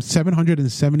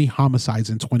 homicides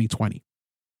in 2020.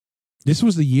 This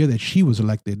was the year that she was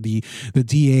elected, the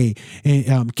DA,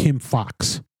 Kim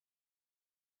Foxx.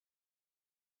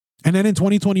 And then in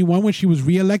 2021, when she was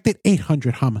reelected,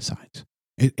 800 homicides.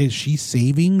 Is she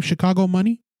saving Chicago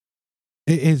money?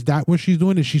 Is that what she's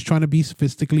doing? Is she's trying to be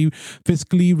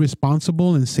fiscally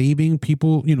responsible and saving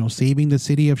people, saving the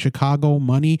city of Chicago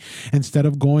money instead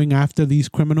of going after these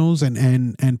criminals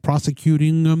and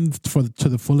prosecuting them to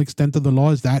the full extent of the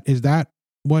law? Is that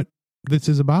what this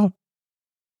is about?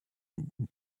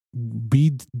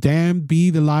 Be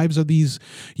the lives of these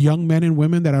young men and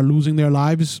women that are losing their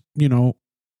lives,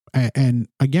 and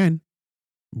again,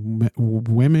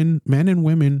 men and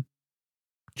women,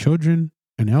 children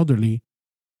and elderly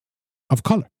of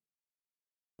color.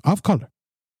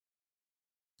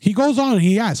 He goes on and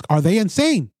he asks, are they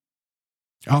insane?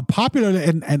 Popular,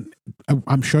 and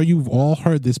I'm sure you've all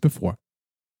heard this before.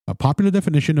 A popular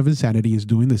definition of insanity is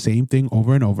doing the same thing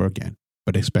over and over again,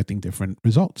 but expecting different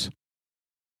results.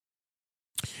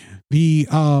 The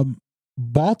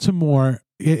Baltimore,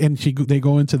 and they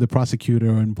go into the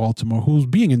prosecutor in Baltimore who's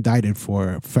being indicted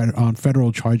on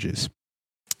federal charges.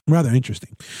 Rather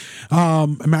interesting.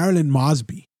 Marilyn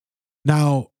Mosby.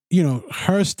 Now,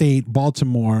 her state,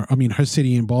 Baltimore, her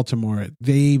city in Baltimore,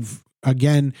 they've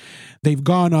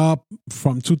gone up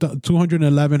from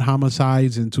 211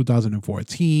 homicides in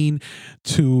 2014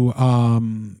 to,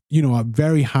 a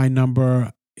very high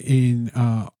number in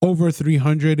over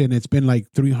 300. And it's been like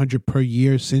 300 per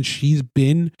year since she's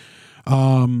been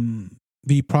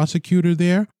the prosecutor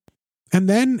there. And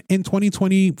then in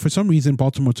 2020, for some reason,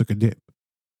 Baltimore took a dip.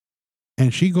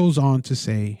 And she goes on to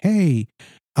say, hey,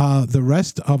 the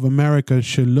rest of America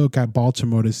should look at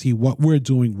Baltimore to see what we're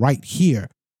doing right here,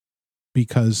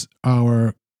 because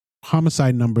our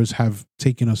homicide numbers have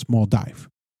taken a small dive.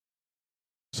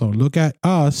 So look at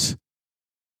us,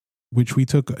 which we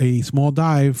took a small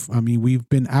dive. We've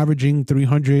been averaging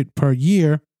 300 per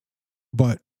year,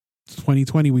 but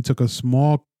 2020, we took a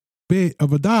small bit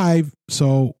of a dive.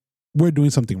 So we're doing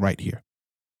something right here.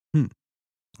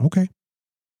 Okay.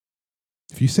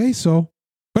 If you say so.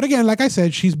 But again, like I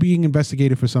said, she's being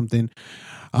investigated for something,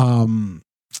 for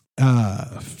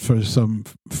some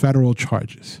federal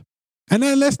charges. And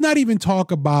then let's not even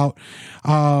talk about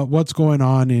what's going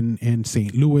on in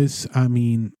St. Louis.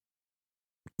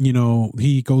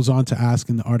 He goes on to ask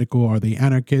in the article, are they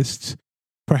anarchists?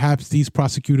 Perhaps these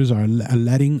prosecutors are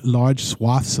letting large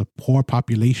swaths of poor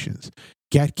populations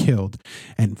get killed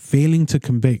and failing to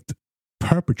convict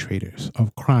perpetrators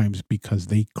of crimes because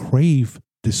they crave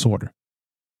disorder.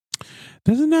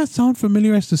 Doesn't that sound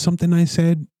familiar as to something I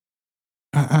said?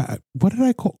 What did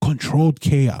I call controlled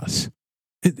chaos?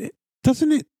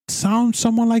 Doesn't it sound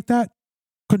somewhat like that?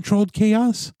 Controlled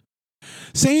chaos?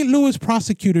 St. Louis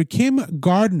prosecutor Kim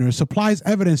Gardner supplies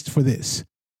evidence for this.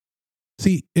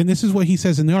 See, and this is what he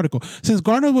says in the article. Since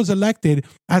Gardner was elected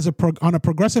on a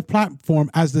progressive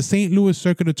platform as the St. Louis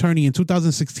Circuit Attorney in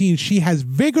 2016, she has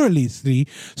vigorously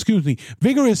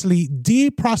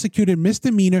de-prosecuted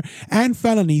misdemeanor and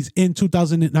felonies in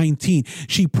 2019.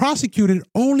 She prosecuted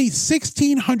only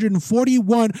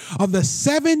 1,641 of the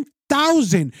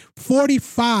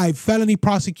 7,045 felony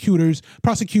prosecutions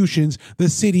the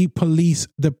city police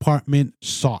department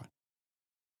sought.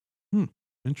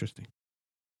 Interesting.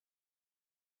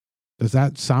 Does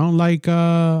that sound like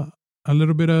a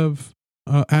little bit of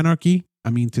anarchy?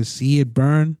 To see it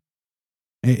burn.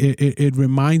 It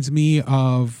reminds me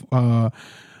of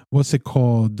what's it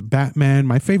called? Batman,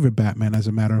 my favorite Batman, as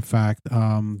a matter of fact,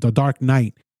 The Dark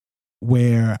Knight,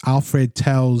 where Alfred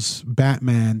tells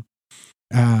Batman,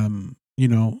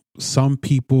 some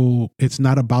people, it's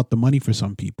not about the money for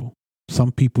some people.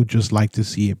 Some people just like to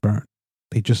see it burn.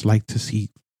 They just like to see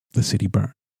the city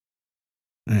burn.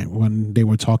 And when they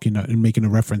were talking and making a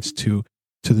reference to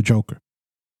the Joker.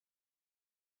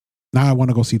 Now I want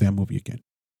to go see that movie again.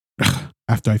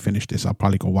 After I finish this, I'll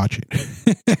probably go watch it.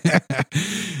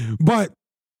 But,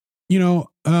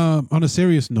 on a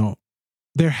serious note,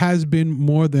 there has been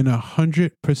more than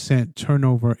 100%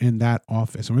 turnover in that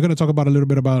office. And we're going to talk about a little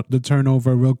bit about the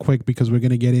turnover real quick, because we're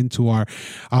going to get into our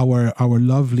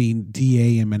lovely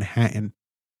DA in Manhattan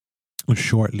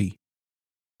shortly.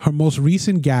 Her most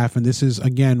recent gaffe, and this is,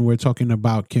 again, we're talking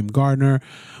about Kim Gardner,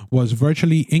 was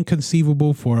virtually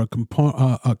inconceivable for a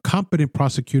competent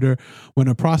prosecutor when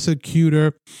a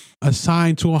prosecutor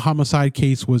assigned to a homicide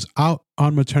case was out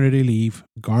on maternity leave.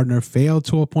 Gardner failed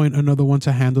to appoint another one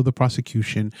to handle the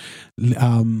prosecution,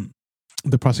 leading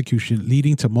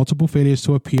to multiple failures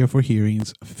to appear for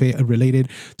hearings related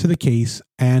to the case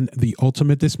and the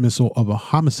ultimate dismissal of a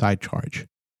homicide charge.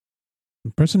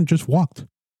 The person just walked,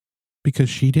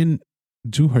 because she didn't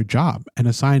do her job and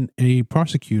assign a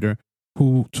prosecutor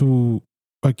to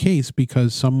a case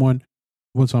because someone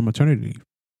was on maternity leave.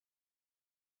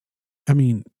 I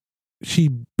mean, she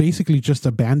basically just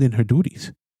abandoned her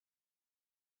duties.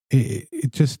 Is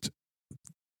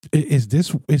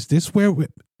this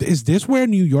where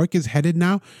New York is headed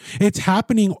now? It's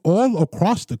happening all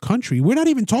across the country. We're not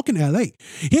even talking LA.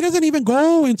 He doesn't even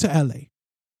go into LA.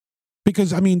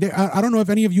 Because, I don't know if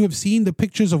any of you have seen the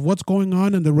pictures of what's going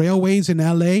on in the railways in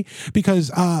LA, because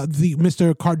the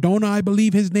Mr. Cardona, I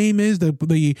believe his name is,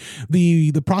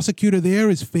 the prosecutor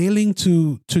there is failing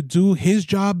to do his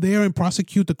job there and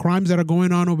prosecute the crimes that are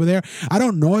going on over there. I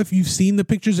don't know if you've seen the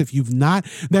pictures. If you've not,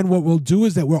 then what we'll do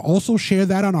is that we'll also share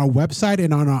that on our website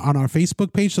and on our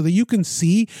Facebook page, so that you can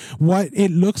see what it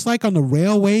looks like on the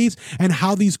railways and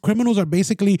how these criminals are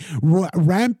basically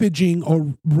rampaging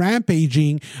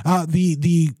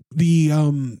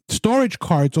the storage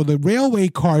carts or the railway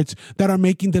carts that are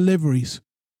making deliveries.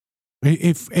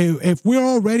 If we're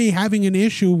already having an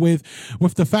issue with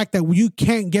the fact that you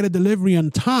can't get a delivery on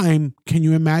time, can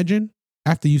you imagine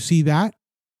after you see that?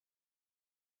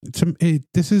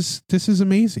 This is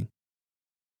amazing.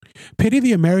 Pity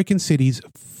the American cities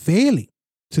failing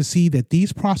to see that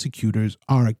these prosecutors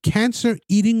are a cancer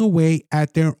eating away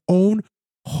at their own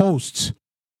hosts.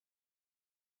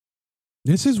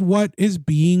 This is what is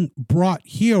being brought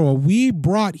here, or we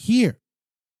brought here.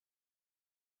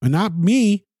 And not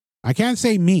me. I can't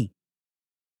say me,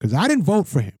 because I didn't vote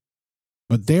for him.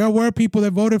 But there were people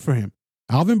that voted for him.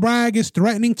 Alvin Bragg is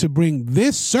threatening to bring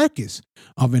this circus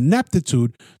of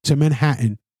ineptitude to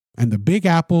Manhattan, and the Big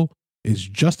Apple is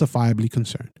justifiably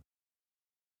concerned.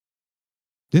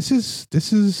 This is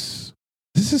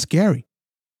scary.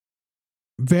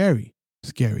 Very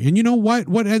scary. And you know what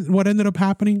ended up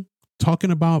happening?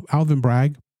 Talking about Alvin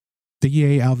Bragg,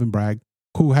 DA Alvin Bragg,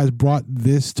 who has brought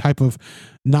this type of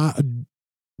not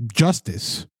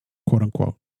justice, quote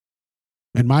unquote,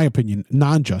 in my opinion,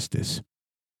 non-justice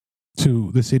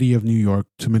to the city of New York,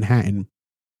 to Manhattan,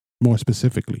 more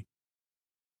specifically.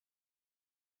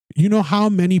 You know how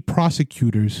many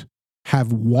prosecutors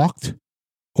have walked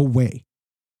away?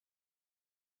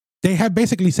 They have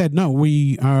basically said, no,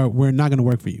 we're not going to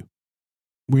work for you.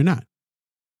 We're not.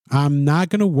 I'm not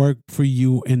going to work for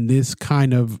you in this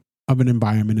kind of an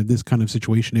environment, in this kind of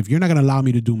situation. If you're not going to allow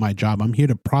me to do my job, I'm here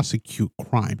to prosecute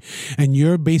crime. And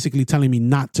you're basically telling me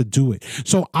not to do it.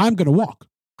 So I'm going to walk.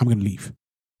 I'm going to leave.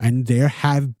 And there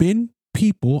have been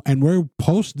people, and we'll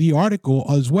post the article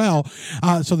as well,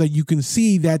 so that you can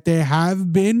see that there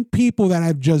have been people that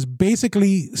have just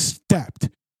basically stepped.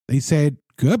 They said,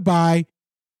 goodbye.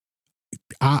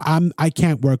 I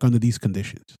can't work under these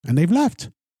conditions. And they've left.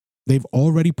 They've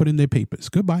already put in their papers.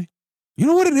 Goodbye. You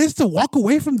know what it is to walk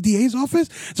away from the DA's office?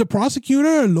 It's a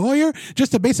prosecutor, a lawyer,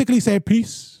 just to basically say,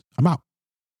 peace, I'm out.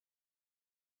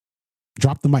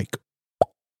 Drop the mic.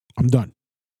 I'm done.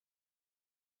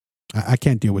 I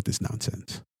can't deal with this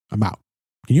nonsense. I'm out.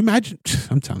 Can you imagine?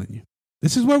 I'm telling you.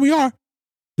 This is where we are.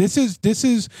 This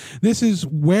is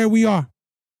where we are.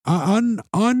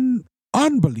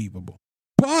 Unbelievable.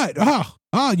 But,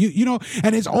 you know,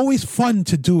 and it's always fun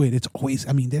to do it. It's always,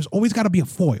 there's always got to be a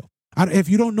foil. If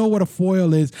you don't know what a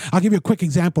foil is, I'll give you a quick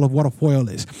example of what a foil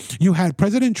is. You had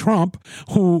President Trump,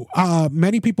 who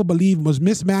many people believe was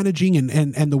mismanaging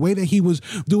and the way that he was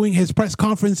doing his press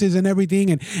conferences and everything,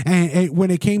 and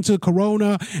when it came to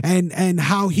Corona and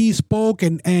how he spoke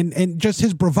and just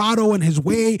his bravado and his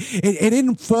way, it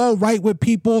didn't fall right with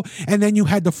people. And then you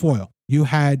had the foil. You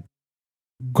had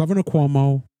Governor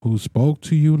Cuomo, who spoke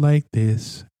to you like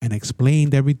this and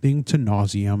explained everything to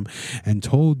nauseam and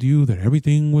told you that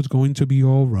everything was going to be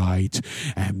all right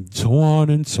and so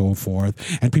on and so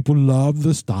forth. And people loved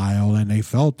the style and they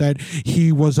felt that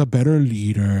he was a better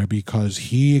leader because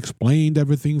he explained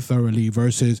everything thoroughly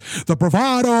versus the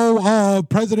bravado of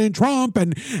President Trump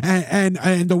and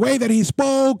the way that he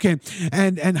spoke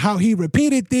and how he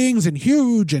repeated things and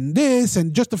huge and this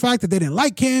and just the fact that they didn't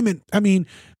like him. And I mean,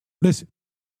 listen,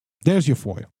 there's your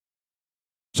foil.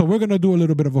 So we're going to do a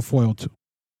little bit of a foil too.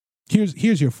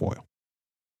 Here's your foil.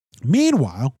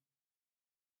 Meanwhile,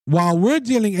 while we're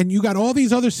dealing, and you got all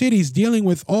these other cities dealing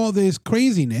with all this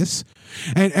craziness,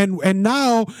 and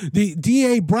now the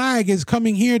DA Bragg is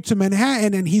coming here to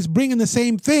Manhattan and he's bringing the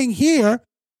same thing here.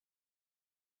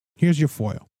 Here's your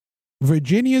foil.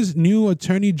 Virginia's new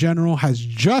attorney general has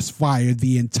just fired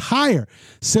the entire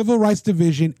civil rights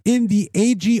division in the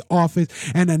AG office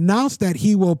and announced that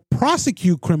he will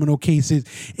prosecute criminal cases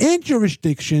in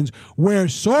jurisdictions where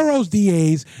Soros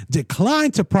DAs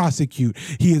declined to prosecute.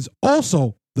 He is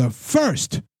also the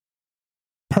first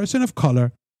person of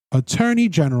color attorney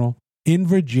general in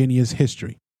Virginia's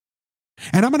history.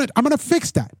 And I'm gonna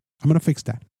fix that.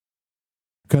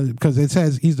 Because it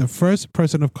says he's the first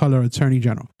person of color attorney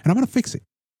general. And I'm going to fix it.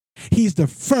 He's the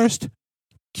first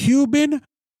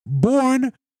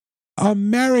Cuban-born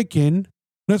American,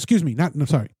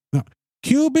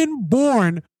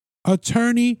 Cuban-born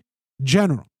attorney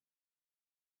general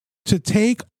to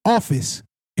take office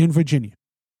in Virginia.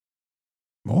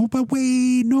 Oh, but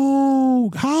wait, no.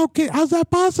 How's that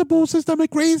possible?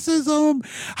 Systemic racism.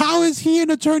 How is he an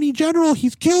attorney general?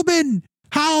 He's Cuban.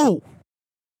 How?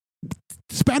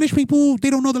 Spanish people, they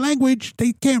don't know the language.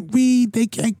 They can't read. They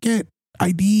can't get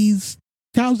IDs.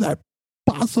 How's that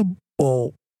possible?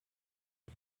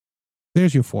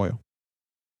 There's your foil.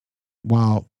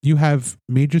 While you have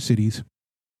major cities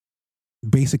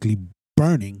basically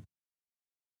burning,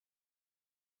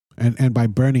 and by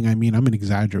burning, I mean, I'm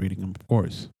exaggerating, of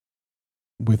course,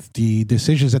 with the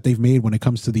decisions that they've made when it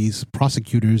comes to these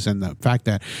prosecutors and the fact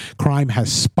that crime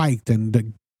has spiked and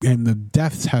the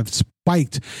deaths have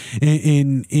spiked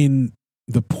in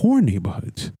the poor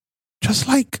neighborhoods, just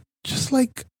like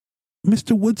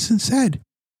Mr. Woodson said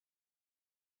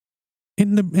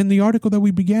in the article that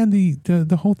we began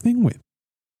the whole thing with.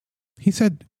 He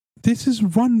said these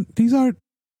are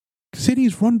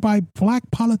cities run by black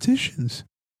politicians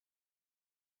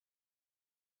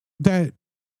that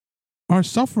are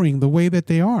suffering the way that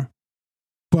they are,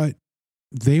 but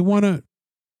they want to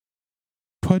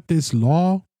put this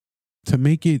law to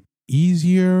make it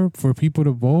easier for people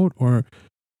to vote, or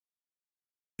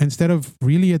instead of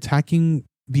really attacking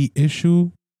the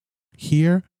issue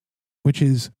here, which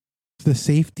is the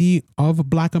safety of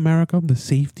Black America, the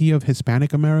safety of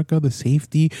Hispanic America, the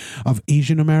safety of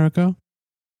Asian America.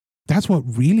 That's what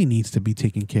really needs to be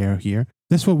taken care of here.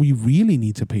 That's what we really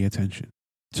need to pay attention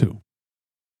to.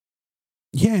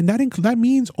 Yeah, and that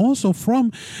means also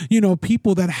from,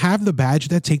 people that have the badge,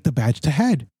 that take the badge to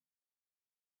head.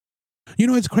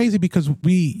 It's crazy because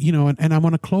we, and I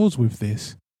want to close with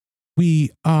this.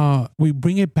 We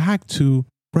bring it back to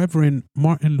Reverend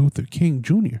Martin Luther King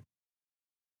Jr.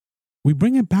 We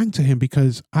bring it back to him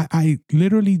because I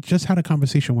literally just had a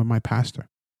conversation with my pastor.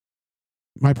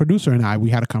 My producer and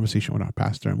we had a conversation with our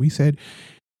pastor, and we said,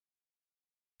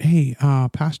 hey,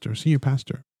 senior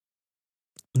pastor,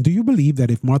 do you believe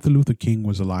that if Martin Luther King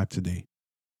was alive today,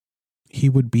 he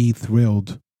would be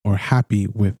thrilled or happy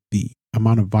with the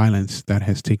amount of violence that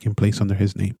has taken place under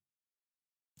his name?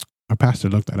 Our pastor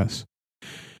looked at us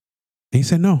and he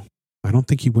said, no, I don't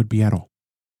think he would be at all.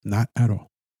 Not at all.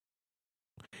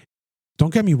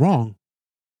 Don't get me wrong.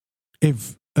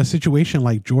 If a situation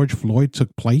like George Floyd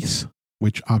took place,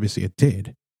 which obviously it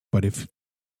did, but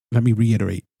let me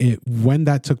reiterate, when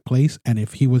that took place and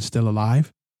if he was still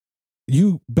alive,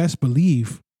 you best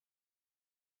believe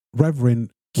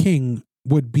Reverend King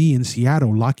would be in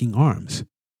Seattle locking arms,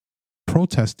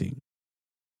 protesting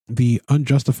the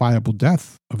unjustifiable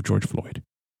death of George Floyd.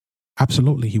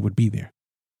 Absolutely, he would be there.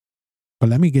 But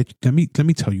let me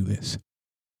tell you this.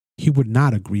 He would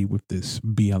not agree with this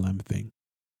BLM thing.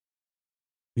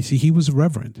 You see, he was a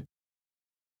reverend.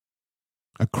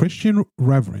 A Christian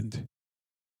reverend.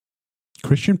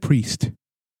 Christian priest.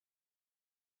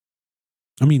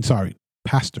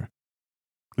 Pastor.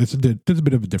 There's a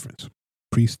bit of a difference.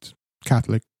 Priest,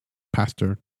 Catholic,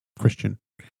 pastor, Christian.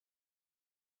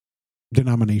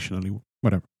 Denominationally,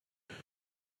 whatever.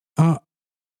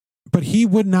 But he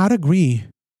would not agree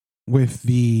with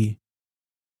the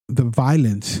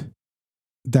violence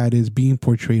that is being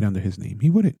portrayed under his name.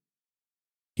 He wouldn't.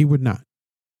 He would not.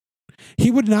 He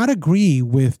would not agree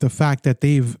with the fact that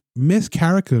they've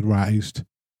mischaracterized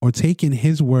or taken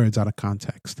his words out of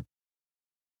context.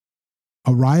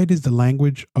 A riot is the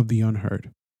language of the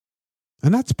unheard.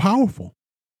 And that's powerful.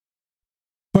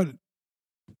 But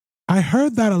I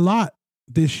heard that a lot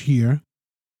this year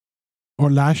or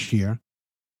last year.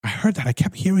 I heard that. I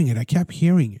kept hearing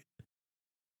it.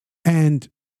 And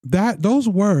those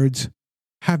words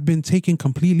have been taken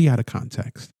completely out of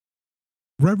context.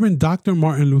 Reverend Dr.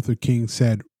 Martin Luther King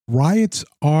said, "Riots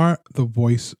are the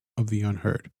voice of the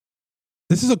unheard."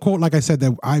 This is a quote, like I said,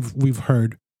 that we've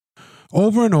heard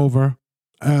over and over.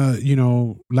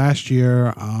 Last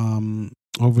year,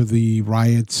 over the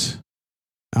riots,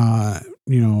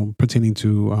 pertaining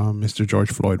to Mr.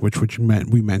 George Floyd, which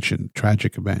we mentioned,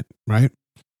 tragic event, right?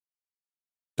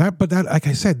 But like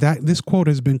I said, this quote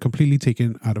has been completely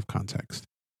taken out of context.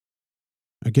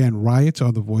 Again, riots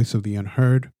are the voice of the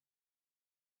unheard.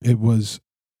 He was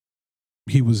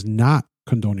not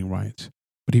condoning riots,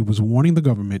 but he was warning the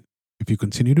government, if you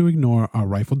continue to ignore our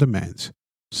rightful demands,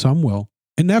 some will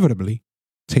inevitably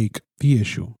take the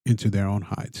issue into their own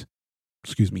hands.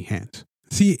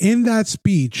 See, in that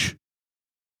speech,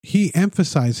 he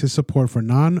emphasized his support for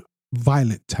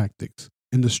non-violent tactics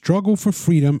in the struggle for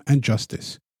freedom and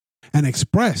justice, and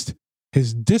expressed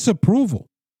his disapproval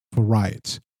for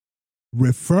riots,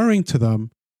 referring to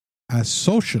them as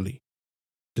socially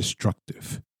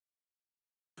destructive.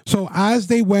 So as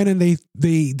they went and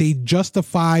they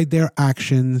justified their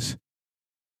actions,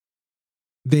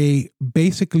 they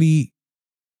basically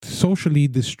socially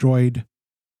destroyed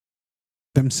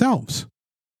themselves.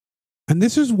 And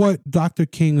this is what Dr.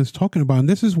 King is talking about. And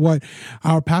this is what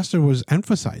our pastor was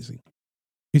emphasizing.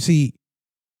 You see,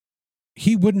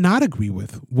 he would not agree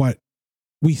with what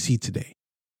we see today.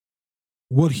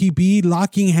 Would he be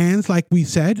locking hands, like we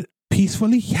said,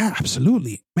 peacefully? Yeah,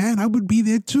 absolutely. Man, I would be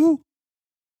there too.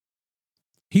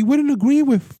 He wouldn't agree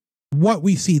with what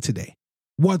we see today,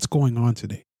 what's going on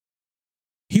today.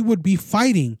 He would be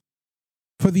fighting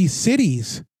for these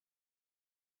cities,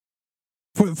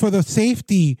 for the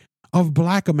safety of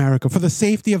Black America, for the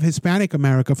safety of Hispanic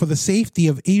America, for the safety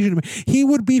of Asian America. He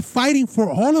would be fighting for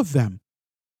all of them.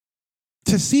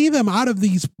 To see them out of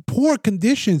these poor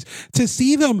conditions, to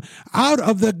see them out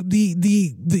of the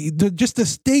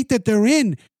state that they're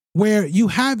in, where you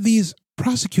have these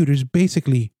prosecutors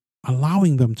basically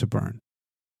allowing them to burn.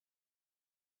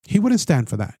 He wouldn't stand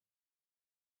for that.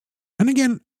 And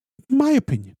again, my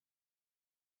opinion,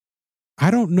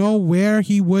 I don't know where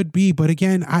he would be, but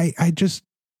again, I just,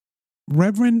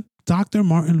 Reverend Dr.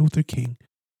 Martin Luther King,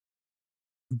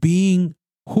 being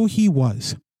who he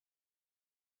was,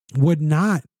 would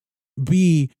not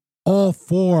be all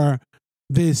for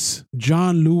this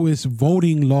John Lewis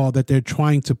voting law that they're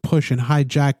trying to push and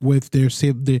hijack with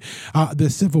the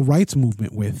civil rights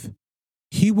movement with.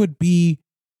 He would be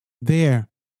there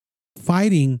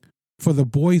fighting for the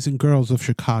boys and girls of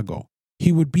Chicago.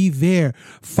 He would be there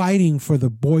fighting for the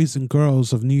boys and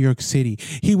girls of New York City.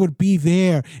 He would be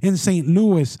there in St.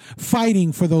 Louis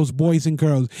fighting for those boys and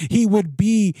girls. He would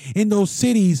be in those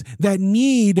cities that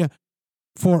need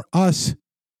for us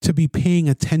to be paying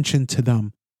attention to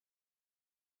them,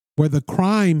 where the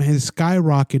crime is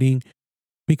skyrocketing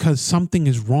because something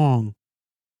is wrong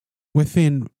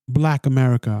within Black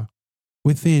America,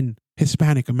 within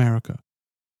Hispanic America.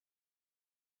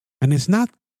 And it's not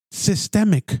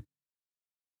systemic,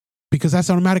 because that's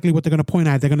automatically what they're going to point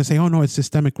at. They're going to say, oh no, it's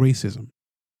systemic racism.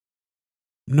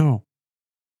 No.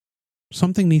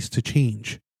 Something needs to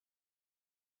change.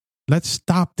 Let's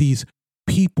stop these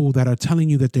people that are telling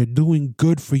you that they're doing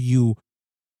good for you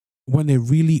when they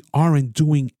really aren't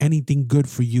doing anything good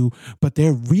for you, but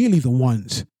they're really the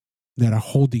ones that are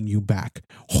holding you back,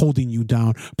 holding you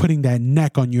down, putting that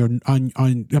neck on your,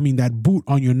 that boot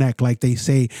on your neck, like they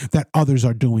say that others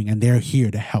are doing, and they're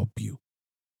here to help you.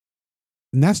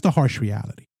 And that's the harsh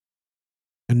reality.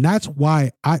 And that's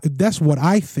why that's what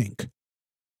I think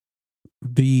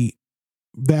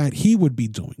that he would be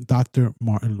doing, Dr.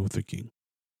 Martin Luther King.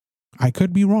 I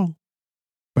could be wrong.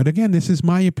 But again, this is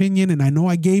my opinion, and I know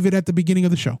I gave it at the beginning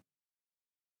of the show.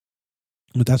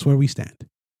 But that's where we stand.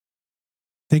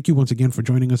 Thank you once again for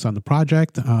joining us on the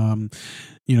project.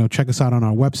 Check us out on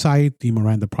our website, the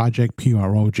Miranda Project,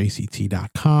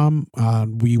 PROJCT.com.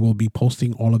 We will be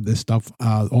posting all of this stuff,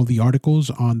 all the articles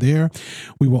on there.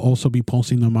 We will also be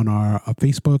posting them on our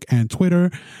Facebook and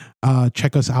Twitter.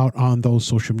 Check us out on those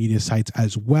social media sites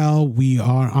as well. We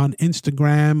are on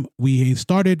Instagram. We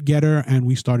started Getter and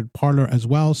we started Parler as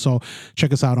well. So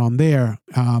check us out on there.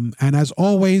 And as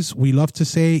always, we love to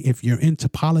say, if you're into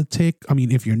politics,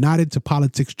 if you're not into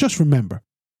politics, just remember,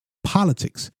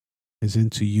 politics is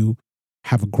into you.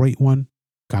 Have a great one.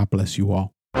 God bless you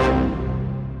all.